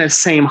the kind of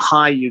same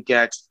high you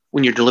get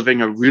when you're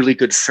delivering a really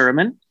good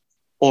sermon,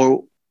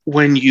 or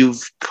when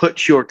you've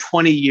put your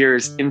 20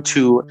 years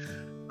into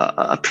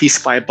a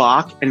piece by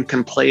Bach and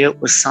can play it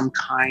with some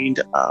kind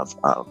of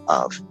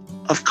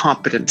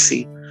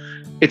competency.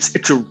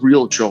 It's a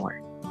real joy.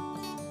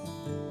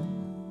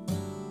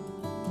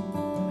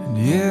 And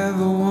you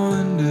ever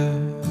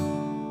wonder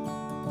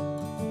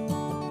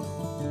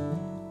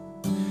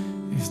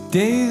if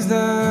days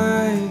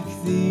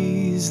like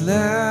these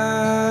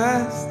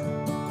last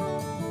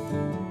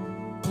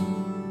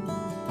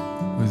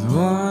with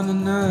one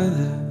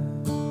another,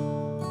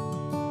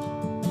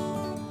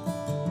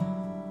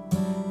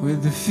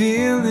 with the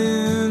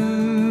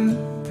feeling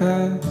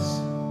pass?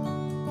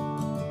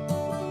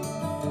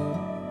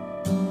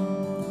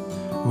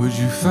 Would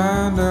you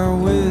find out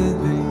with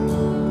me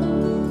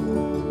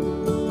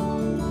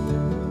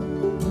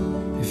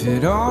if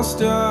it all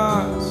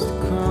starts to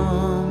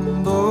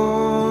crumble?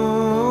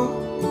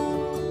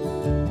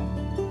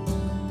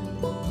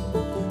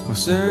 We'll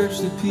search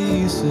the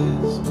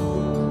pieces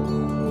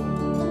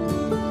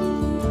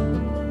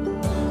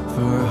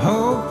for a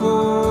hope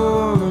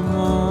or a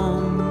mumble.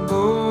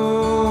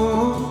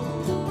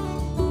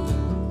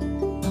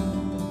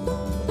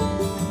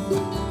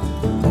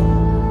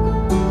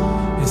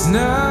 It's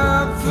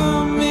not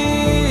for me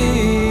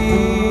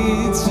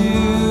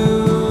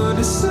to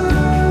decide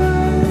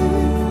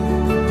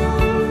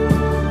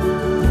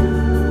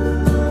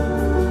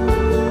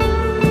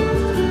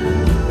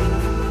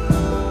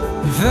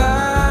if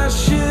I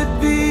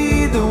should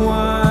be the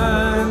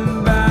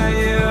one by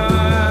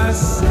your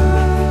side.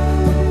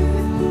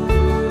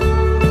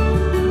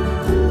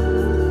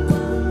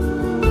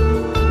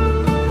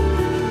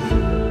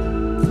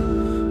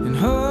 And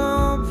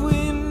hope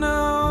we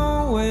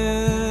know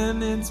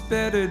when it's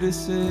better to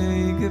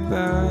say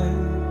goodbye.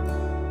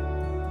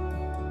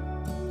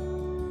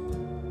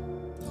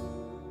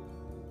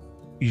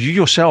 You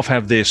yourself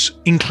have this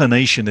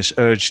inclination, this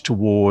urge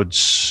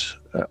towards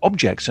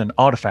objects and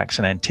artifacts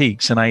and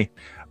antiques. And I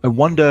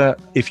wonder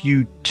if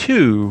you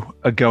too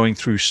are going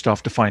through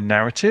stuff to find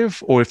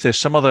narrative, or if there's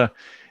some other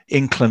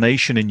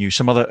inclination in you,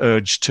 some other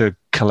urge to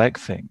collect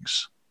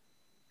things.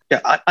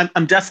 Yeah,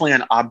 I'm definitely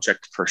an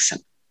object person.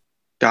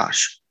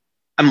 Gosh,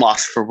 I'm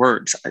lost for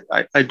words.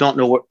 I don't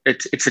know what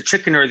it's a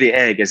chicken or the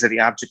egg. Is it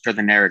the object or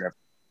the narrative?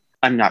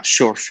 I'm not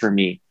sure for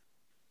me.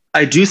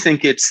 I do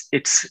think it's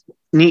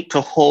neat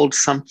to hold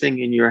something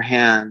in your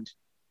hand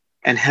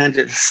and hand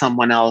it to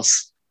someone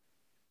else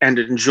and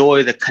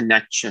enjoy the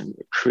connection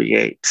it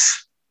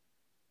creates.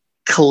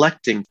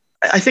 Collecting,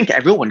 I think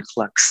everyone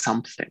collects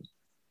something.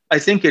 I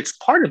think it's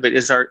part of it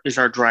is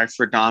our drive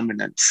for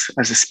dominance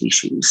as a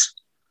species.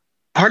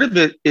 Part of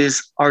it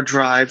is our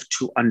drive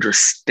to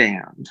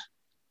understand.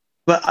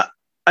 But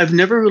I've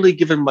never really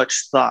given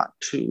much thought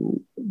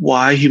to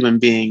why human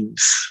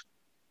beings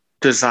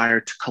desire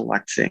to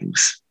collect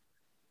things.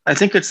 I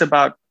think it's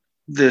about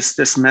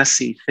this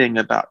messy thing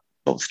about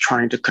both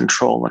trying to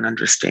control and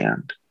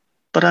understand,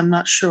 but I'm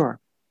not sure.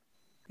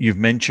 You've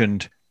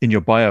mentioned in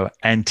your bio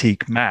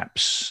antique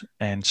maps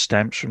and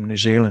stamps from New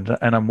Zealand,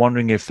 and I'm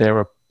wondering if there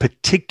are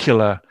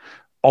particular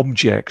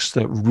objects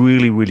that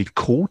really, really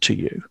call to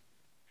you.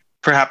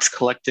 Perhaps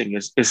collecting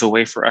is a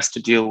way for us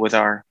to deal with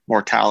our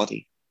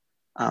mortality.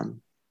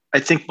 I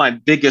think my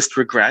biggest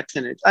regret,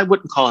 and I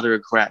wouldn't call it a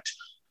regret,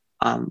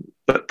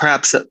 but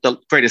perhaps the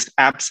greatest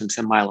absence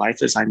in my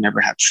life is I never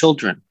had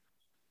children.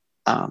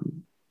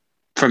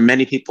 For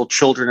many people,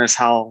 children is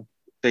how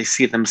they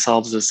see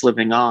themselves as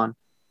living on.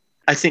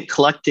 I think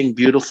collecting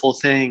beautiful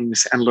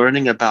things and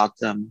learning about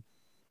them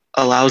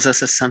allows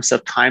us a sense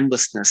of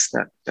timelessness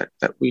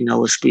that we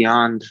know is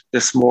beyond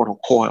this mortal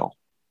coil.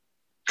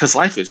 Because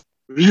life is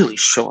really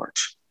short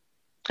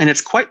and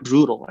it's quite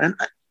brutal. And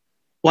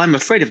I'm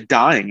afraid of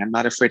dying. I'm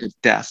not afraid of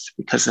death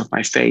because of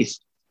my faith.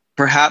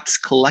 perhaps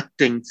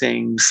collecting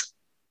things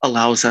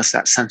allows us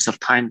that sense of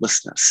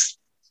timelessness.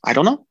 I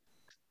don't know.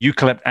 You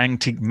collect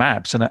antique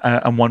maps, and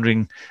I'm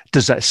wondering,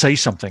 does that say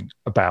something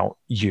about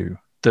you,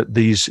 that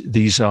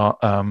these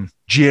are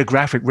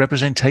geographic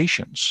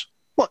representations?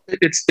 Well,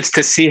 it's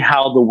to see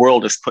how the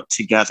world is put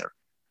together.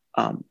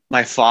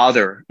 My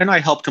father, and I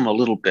helped him a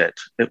little bit.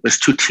 It was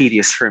too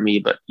tedious for me,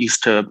 but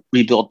used to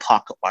rebuild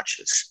pocket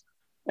watches,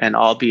 and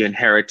I'll be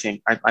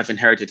inheriting. I've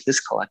inherited his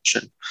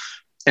collection,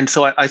 and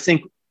so I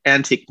think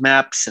antique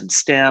maps and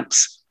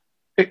stamps.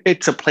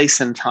 It's a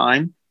place in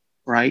time,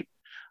 right?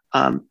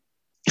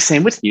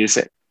 Same with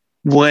music.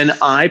 When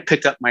I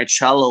pick up my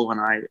cello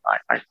and I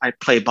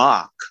play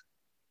Bach,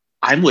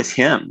 I'm with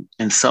him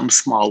in some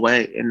small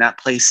way in that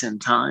place in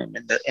time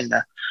in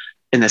the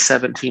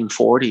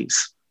 1740s.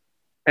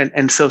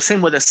 And so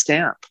same with a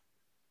stamp,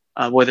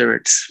 whether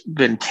it's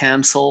been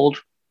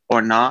canceled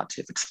or not.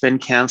 If it's been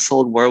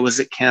canceled, where was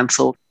it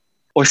canceled?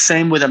 Or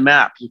same with a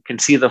map. You can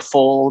see the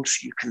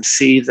folds. You can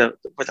see where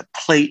the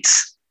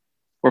plates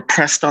were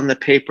pressed on the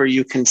paper.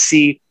 You can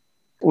see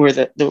where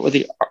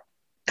the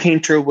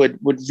painter would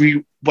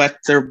wet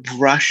their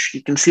brush.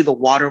 You can see the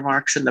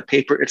watermarks in the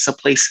paper. It's a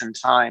place and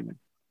time.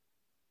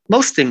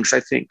 Most things, I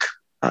think,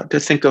 to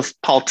think of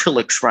Paul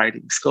Tillich's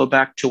writings, go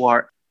back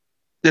to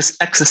this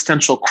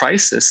existential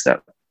crisis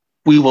that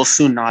we will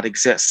soon not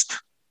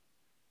exist.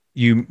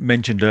 You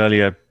mentioned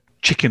earlier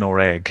chicken or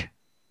egg,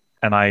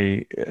 and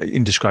I,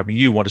 in describing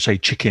you, want to say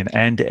chicken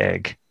and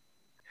egg.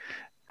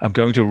 I'm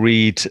going to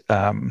read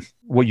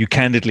what you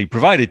candidly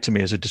provided to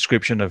me as a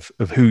description of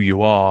who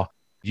you are.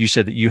 You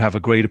said that you have a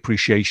great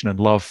appreciation and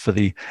love for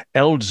the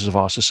elders of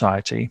our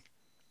society.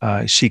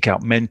 Seek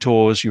out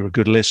mentors. You're a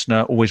good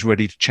listener, always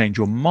ready to change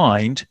your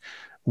mind,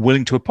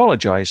 willing to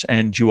apologize,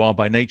 and you are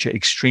by nature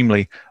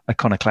extremely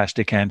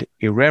iconoclastic and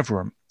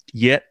irreverent.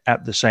 Yet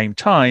at the same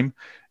time,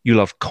 you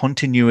love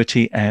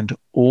continuity and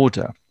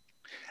order.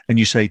 And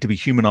you say to be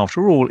human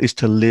after all is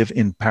to live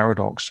in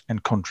paradox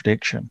and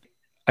contradiction.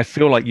 I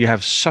feel like you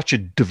have such a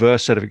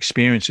diverse set of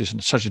experiences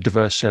and such a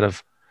diverse set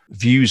of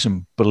views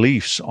and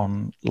beliefs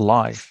on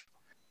life.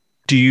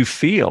 Do you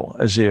feel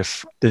as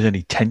if there's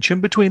any tension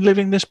between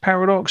living this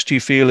paradox? Do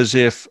you feel as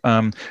if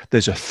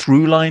there's a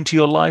through line to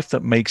your life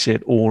that makes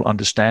it all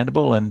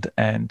understandable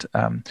and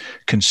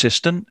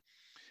consistent?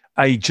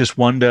 I just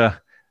wonder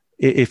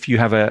if you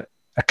have a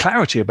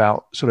clarity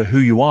about sort of who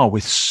you are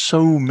with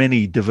so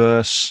many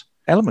diverse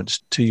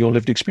elements to your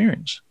lived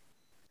experience.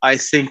 I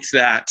think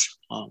that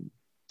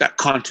that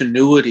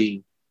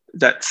continuity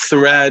that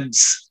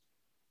threads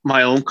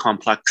my own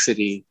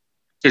complexity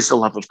is the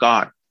love of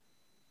God.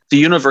 The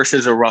universe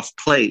is a rough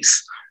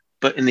place,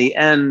 but in the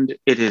end,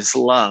 it is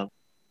love.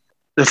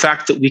 The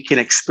fact that we can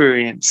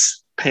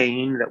experience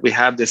pain, that we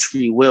have this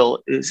free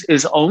will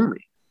is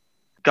only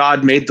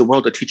God made the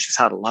world to teach us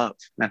how to love.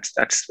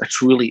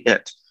 That's really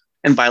it.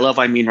 And by love,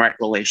 I mean right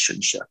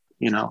relationship,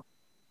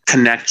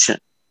 connection.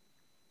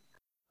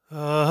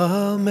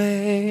 Amazing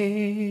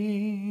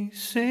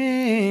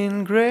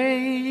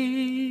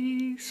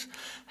grace,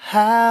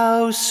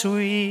 how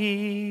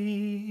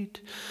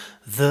sweet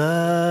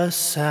the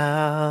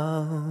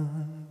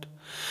sound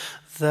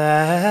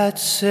that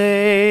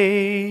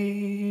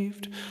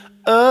saved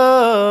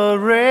a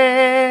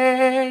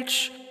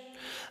wretch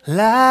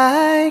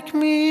like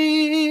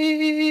me.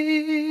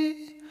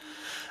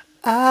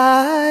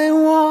 I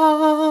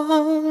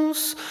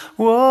once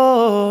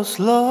was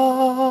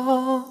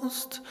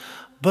lost,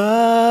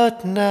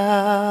 but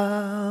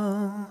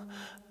now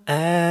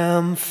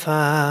am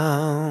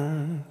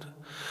found.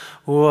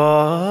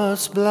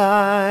 Was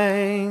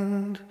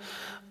blind,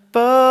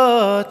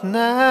 but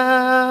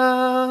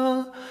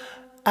now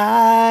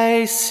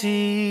I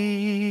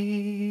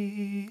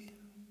see.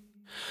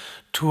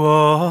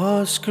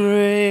 'Twas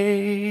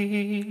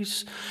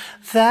grace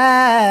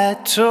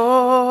that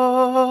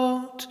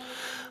taught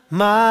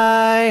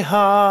my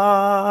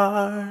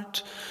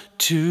heart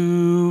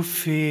to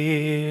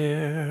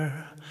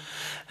fear,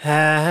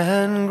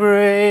 and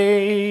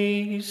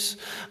grace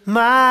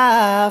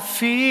my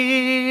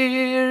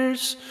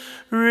fears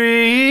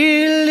relieved.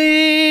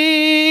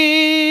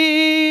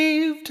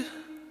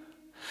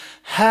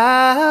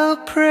 How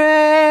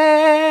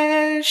precious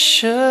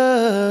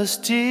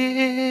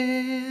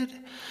did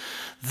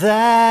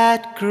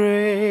that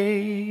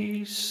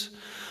grace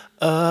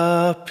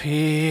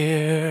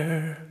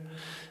appear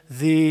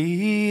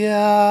the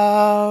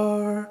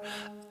hour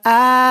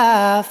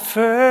I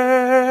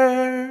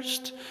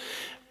first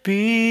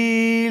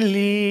believed.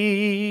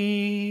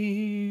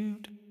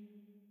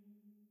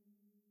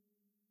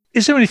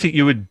 Is there anything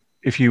you would,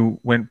 if you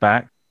went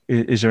back,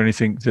 is there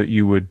anything that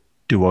you would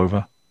do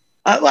over?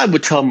 I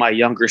would tell my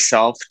younger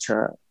self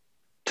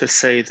to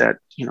say that,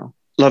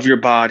 love your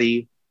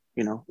body,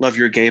 love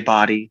your gay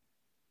body,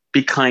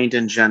 be kind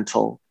and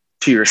gentle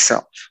to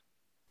yourself.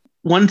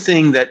 One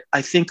thing that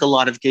I think a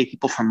lot of gay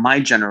people from my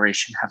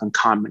generation have in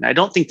common, I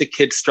don't think the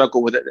kids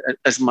struggle with it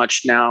as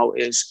much now,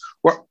 is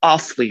we're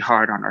awfully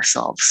hard on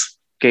ourselves,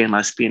 gay and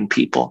lesbian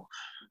people.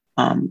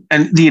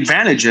 And the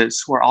advantage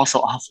is we're also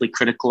awfully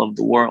critical of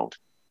the world.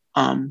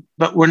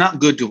 but we're not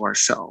good to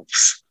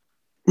ourselves.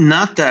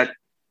 Not that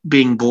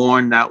being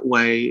born that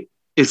way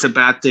is a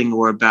bad thing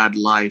or a bad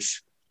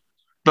life,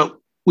 but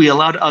we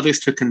allowed others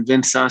to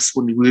convince us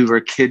when we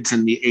were kids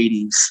in the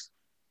 80s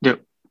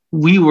that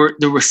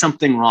there was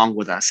something wrong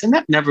with us, and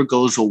that never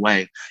goes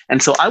away.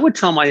 And so I would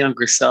tell my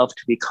younger self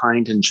to be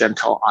kind and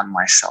gentle on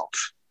myself.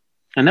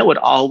 And that would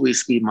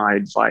always be my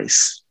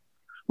advice,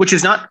 which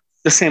is not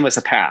the same as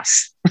a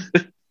pass,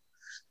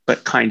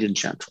 but kind and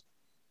gentle.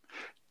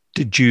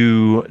 Did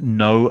you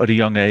know at a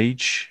young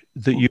age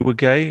that you were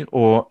gay,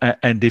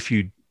 and if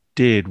you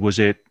did,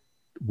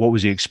 what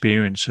was the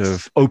experience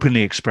of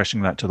openly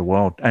expressing that to the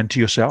world and to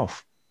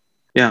yourself?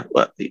 Yeah,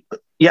 well,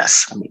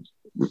 yes. I mean,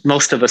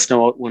 most of us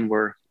know it when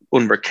we're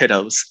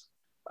kiddos,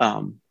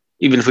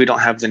 even if we don't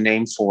have the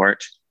name for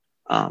it.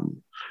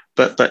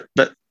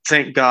 But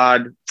thank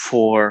God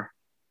for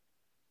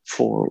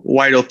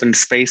wide open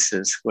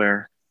spaces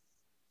where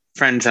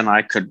friends and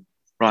I could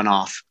run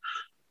off.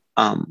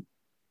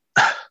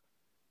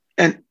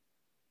 And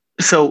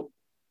so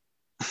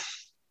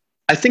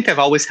I think I've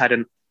always had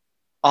an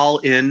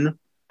all-in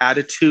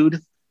attitude.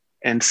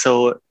 And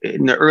so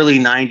in the early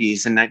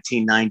 90s, in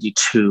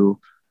 1992,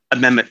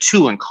 Amendment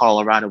 2 in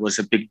Colorado was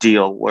a big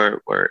deal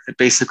where it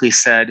basically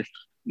said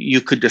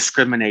you could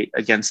discriminate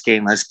against gay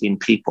and lesbian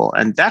people.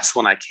 And that's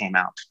when I came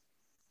out.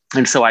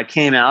 And so I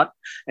came out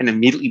and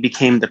immediately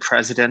became the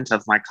president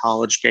of my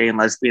college gay and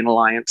lesbian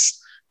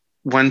alliance,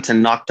 went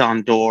and knocked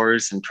on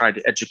doors and tried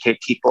to educate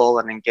people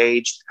and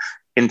engaged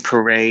in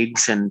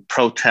parades and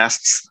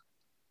protests.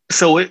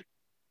 So it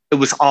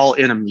was all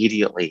in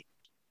immediately,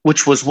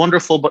 which was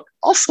wonderful, but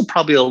also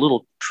probably a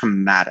little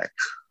traumatic.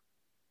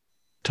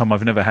 Tom,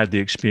 I've never had the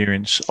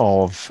experience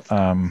of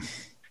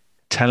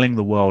telling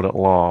the world at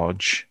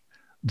large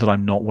that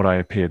I'm not what I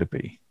appear to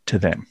be to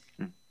them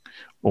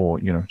or,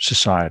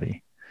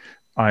 society.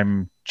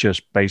 I'm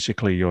just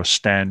basically your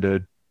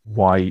standard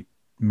white,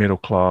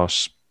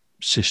 middle-class,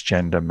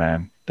 cisgender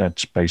man.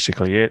 That's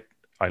basically it.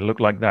 I look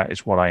like that.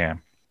 It's what I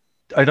am.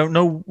 I don't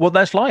know what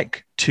that's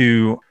like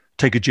to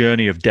take a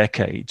journey of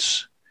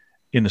decades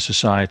in a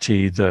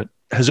society that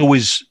has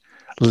always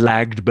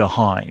lagged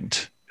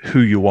behind who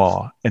you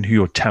are and who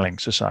you're telling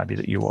society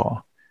that you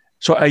are.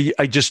 So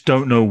I just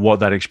don't know what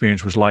that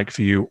experience was like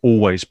for you,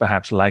 always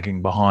perhaps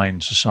lagging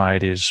behind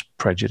society's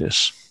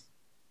prejudice.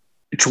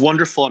 It's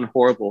wonderful and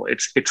horrible.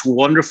 It's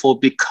wonderful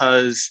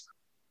because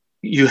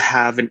you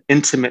have an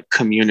intimate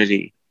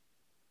community,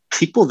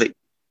 people that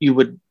you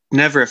would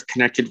never have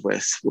connected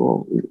with.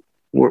 Well,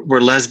 we're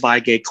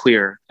lesbi, gay,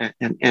 queer.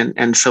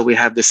 And so we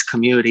have this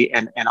community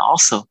and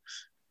also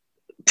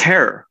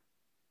terror.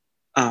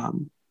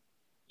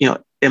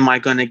 Am I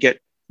going to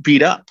get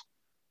beat up?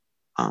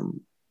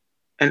 And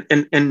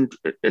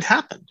it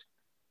happened.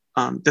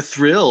 The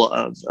thrill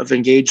of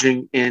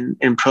engaging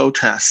in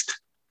protest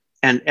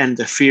and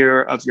the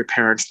fear of your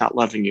parents not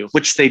loving you,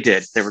 which they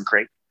did. They were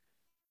great.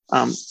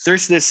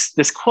 There's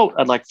this quote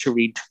I'd like to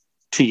read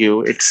to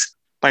you. It's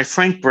by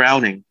Frank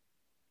Browning.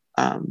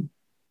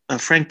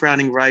 Frank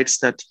Browning writes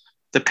that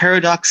the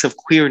paradox of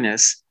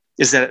queerness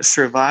is that it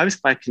survives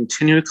by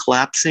continually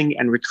collapsing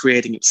and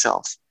recreating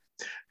itself.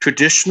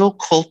 Traditional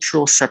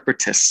cultural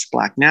separatists,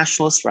 Black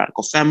nationalists,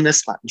 radical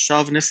feminists, Latin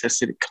chauvinists,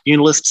 Hasidic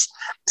communalists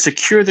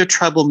secure their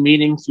tribal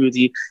meaning through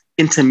the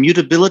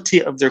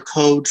intermutability of their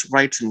codes,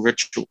 rites, and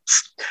rituals.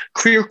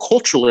 Queer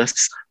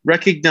culturalists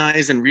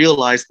recognize and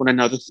realize one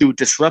another through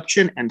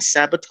disruption and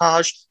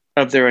sabotage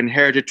of their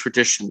inherited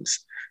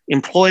traditions.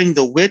 Employing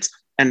the wit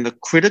and the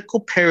critical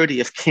parody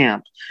of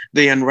camp,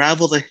 they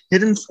unravel the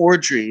hidden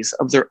forgeries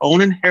of their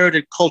own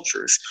inherited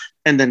cultures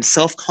and then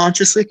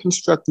self-consciously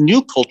construct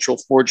new cultural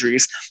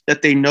forgeries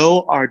that they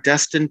know are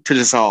destined to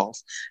dissolve.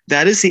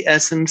 That is the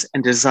essence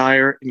and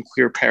desire in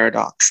queer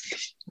paradox.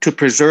 To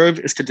preserve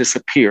is to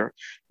disappear.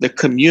 The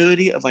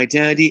community of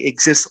identity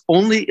exists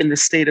only in the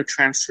state of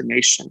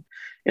transformation.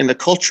 In the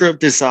culture of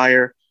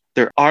desire,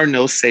 there are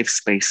no safe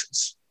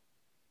spaces.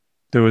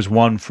 There was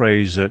one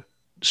phrase that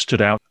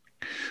stood out,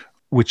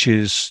 which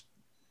is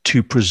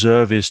to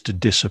preserve is to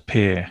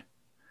disappear.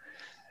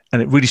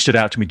 And it really stood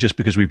out to me just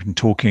because we've been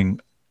talking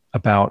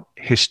about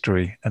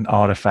history and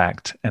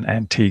artifact and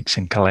antiques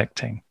and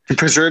collecting. To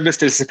preserve is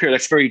to disappear.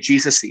 That's very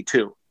Jesus-y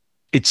too.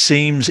 It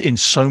seems in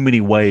so many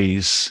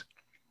ways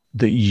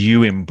that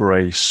you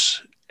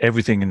embrace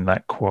everything in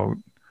that quote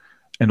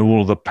and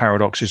all of the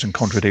paradoxes and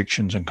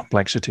contradictions and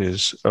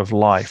complexities of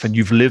life. And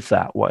you've lived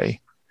that way.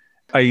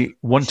 I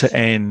want to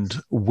end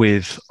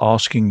with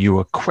asking you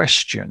a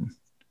question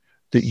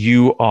that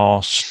you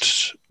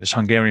asked this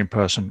Hungarian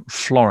person,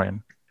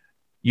 Florin.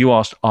 You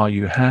asked, are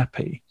you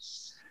happy?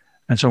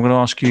 And so I'm going to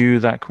ask you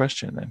that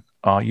question then.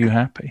 Are you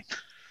happy?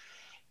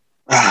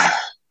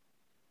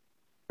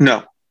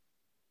 No.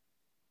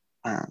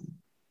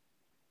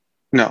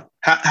 No.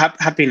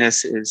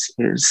 Happiness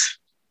is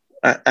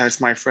as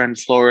my friend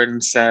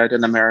Florin said,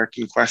 an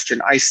American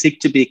question. I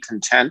seek to be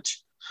content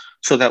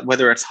so that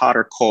whether it's hot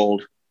or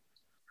cold,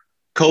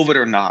 COVID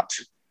or not,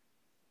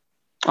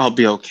 I'll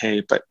be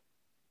okay. But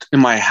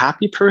am I a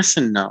happy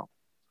person? No.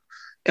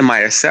 Am I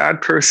a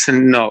sad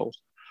person? No.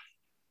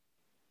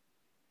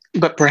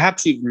 But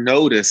perhaps you've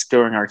noticed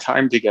during our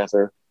time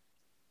together,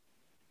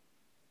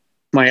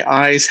 my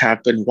eyes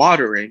have been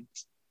watering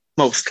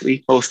most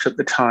of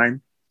the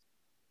time.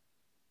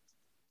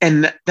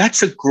 And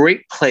that's a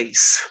great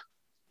place.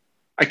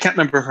 I can't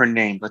remember her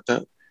name, but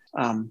the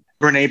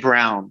Brene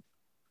Brown,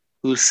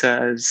 who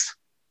says,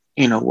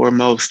 we're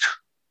most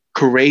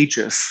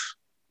courageous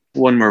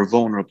when we're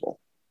vulnerable.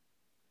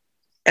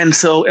 And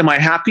so am I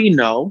happy?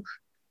 No.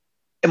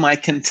 Am I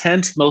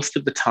content most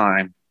of the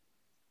time?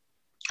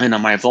 And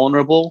am I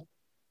vulnerable?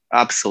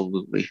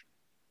 Absolutely.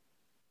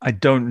 I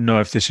don't know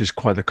if this is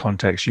quite the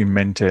context you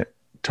meant it,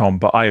 Tom,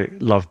 but I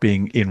love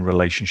being in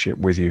relationship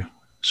with you.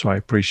 So I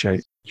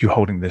appreciate you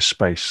holding this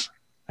space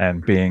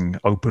and being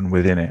open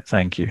within it.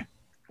 Thank you.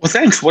 Well,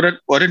 thanks. What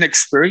an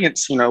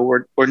experience.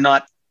 We're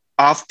not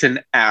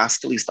often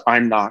asked, at least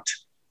I'm not,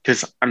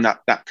 because I'm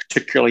not that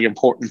particularly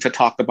important to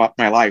talk about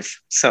my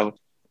life. So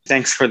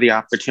thanks for the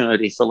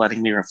opportunity, for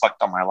letting me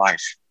reflect on my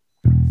life.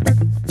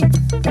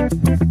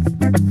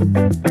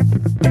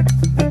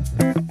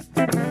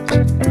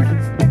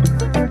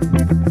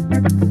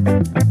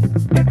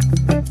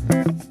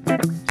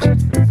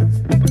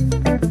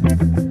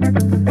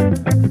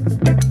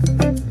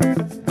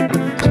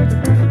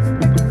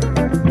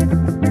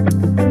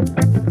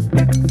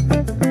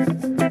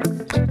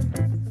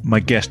 My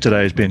guest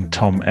today has been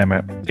Tom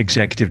Emmett,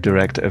 Executive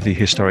Director of the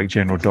Historic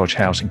General Dodge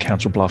House in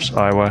Council Bluffs,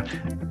 Iowa,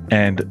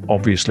 and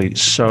obviously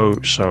so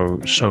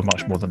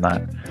much more than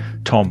that.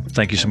 Tom,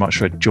 thank you so much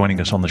for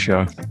joining us on the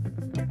show.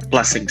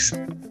 Blessings.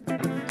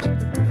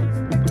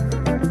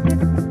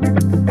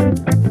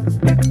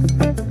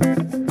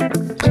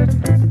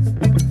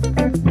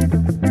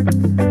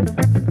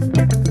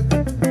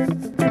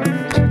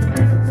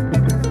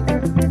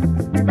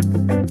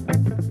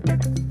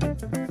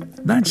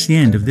 That's the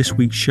end of this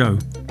week's show.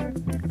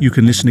 You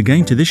can listen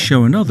again to this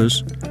show and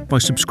others by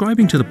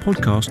subscribing to the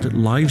podcast at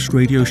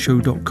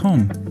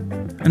livesradioshow.com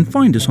and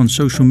find us on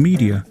social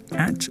media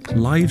at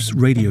Lives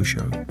Radio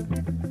Show.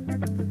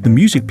 The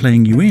music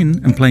playing you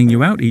in and playing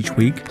you out each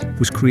week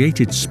was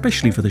created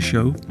specially for the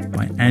show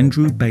by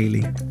Andrew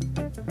Bailey.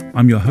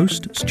 I'm your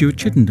host, Stuart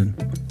Chittenden,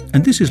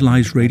 and this is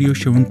Lives Radio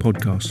Show and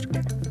Podcast.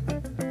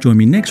 Join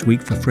me next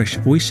week for fresh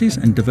voices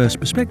and diverse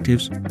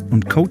perspectives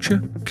on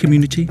culture,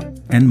 community,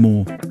 and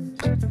more.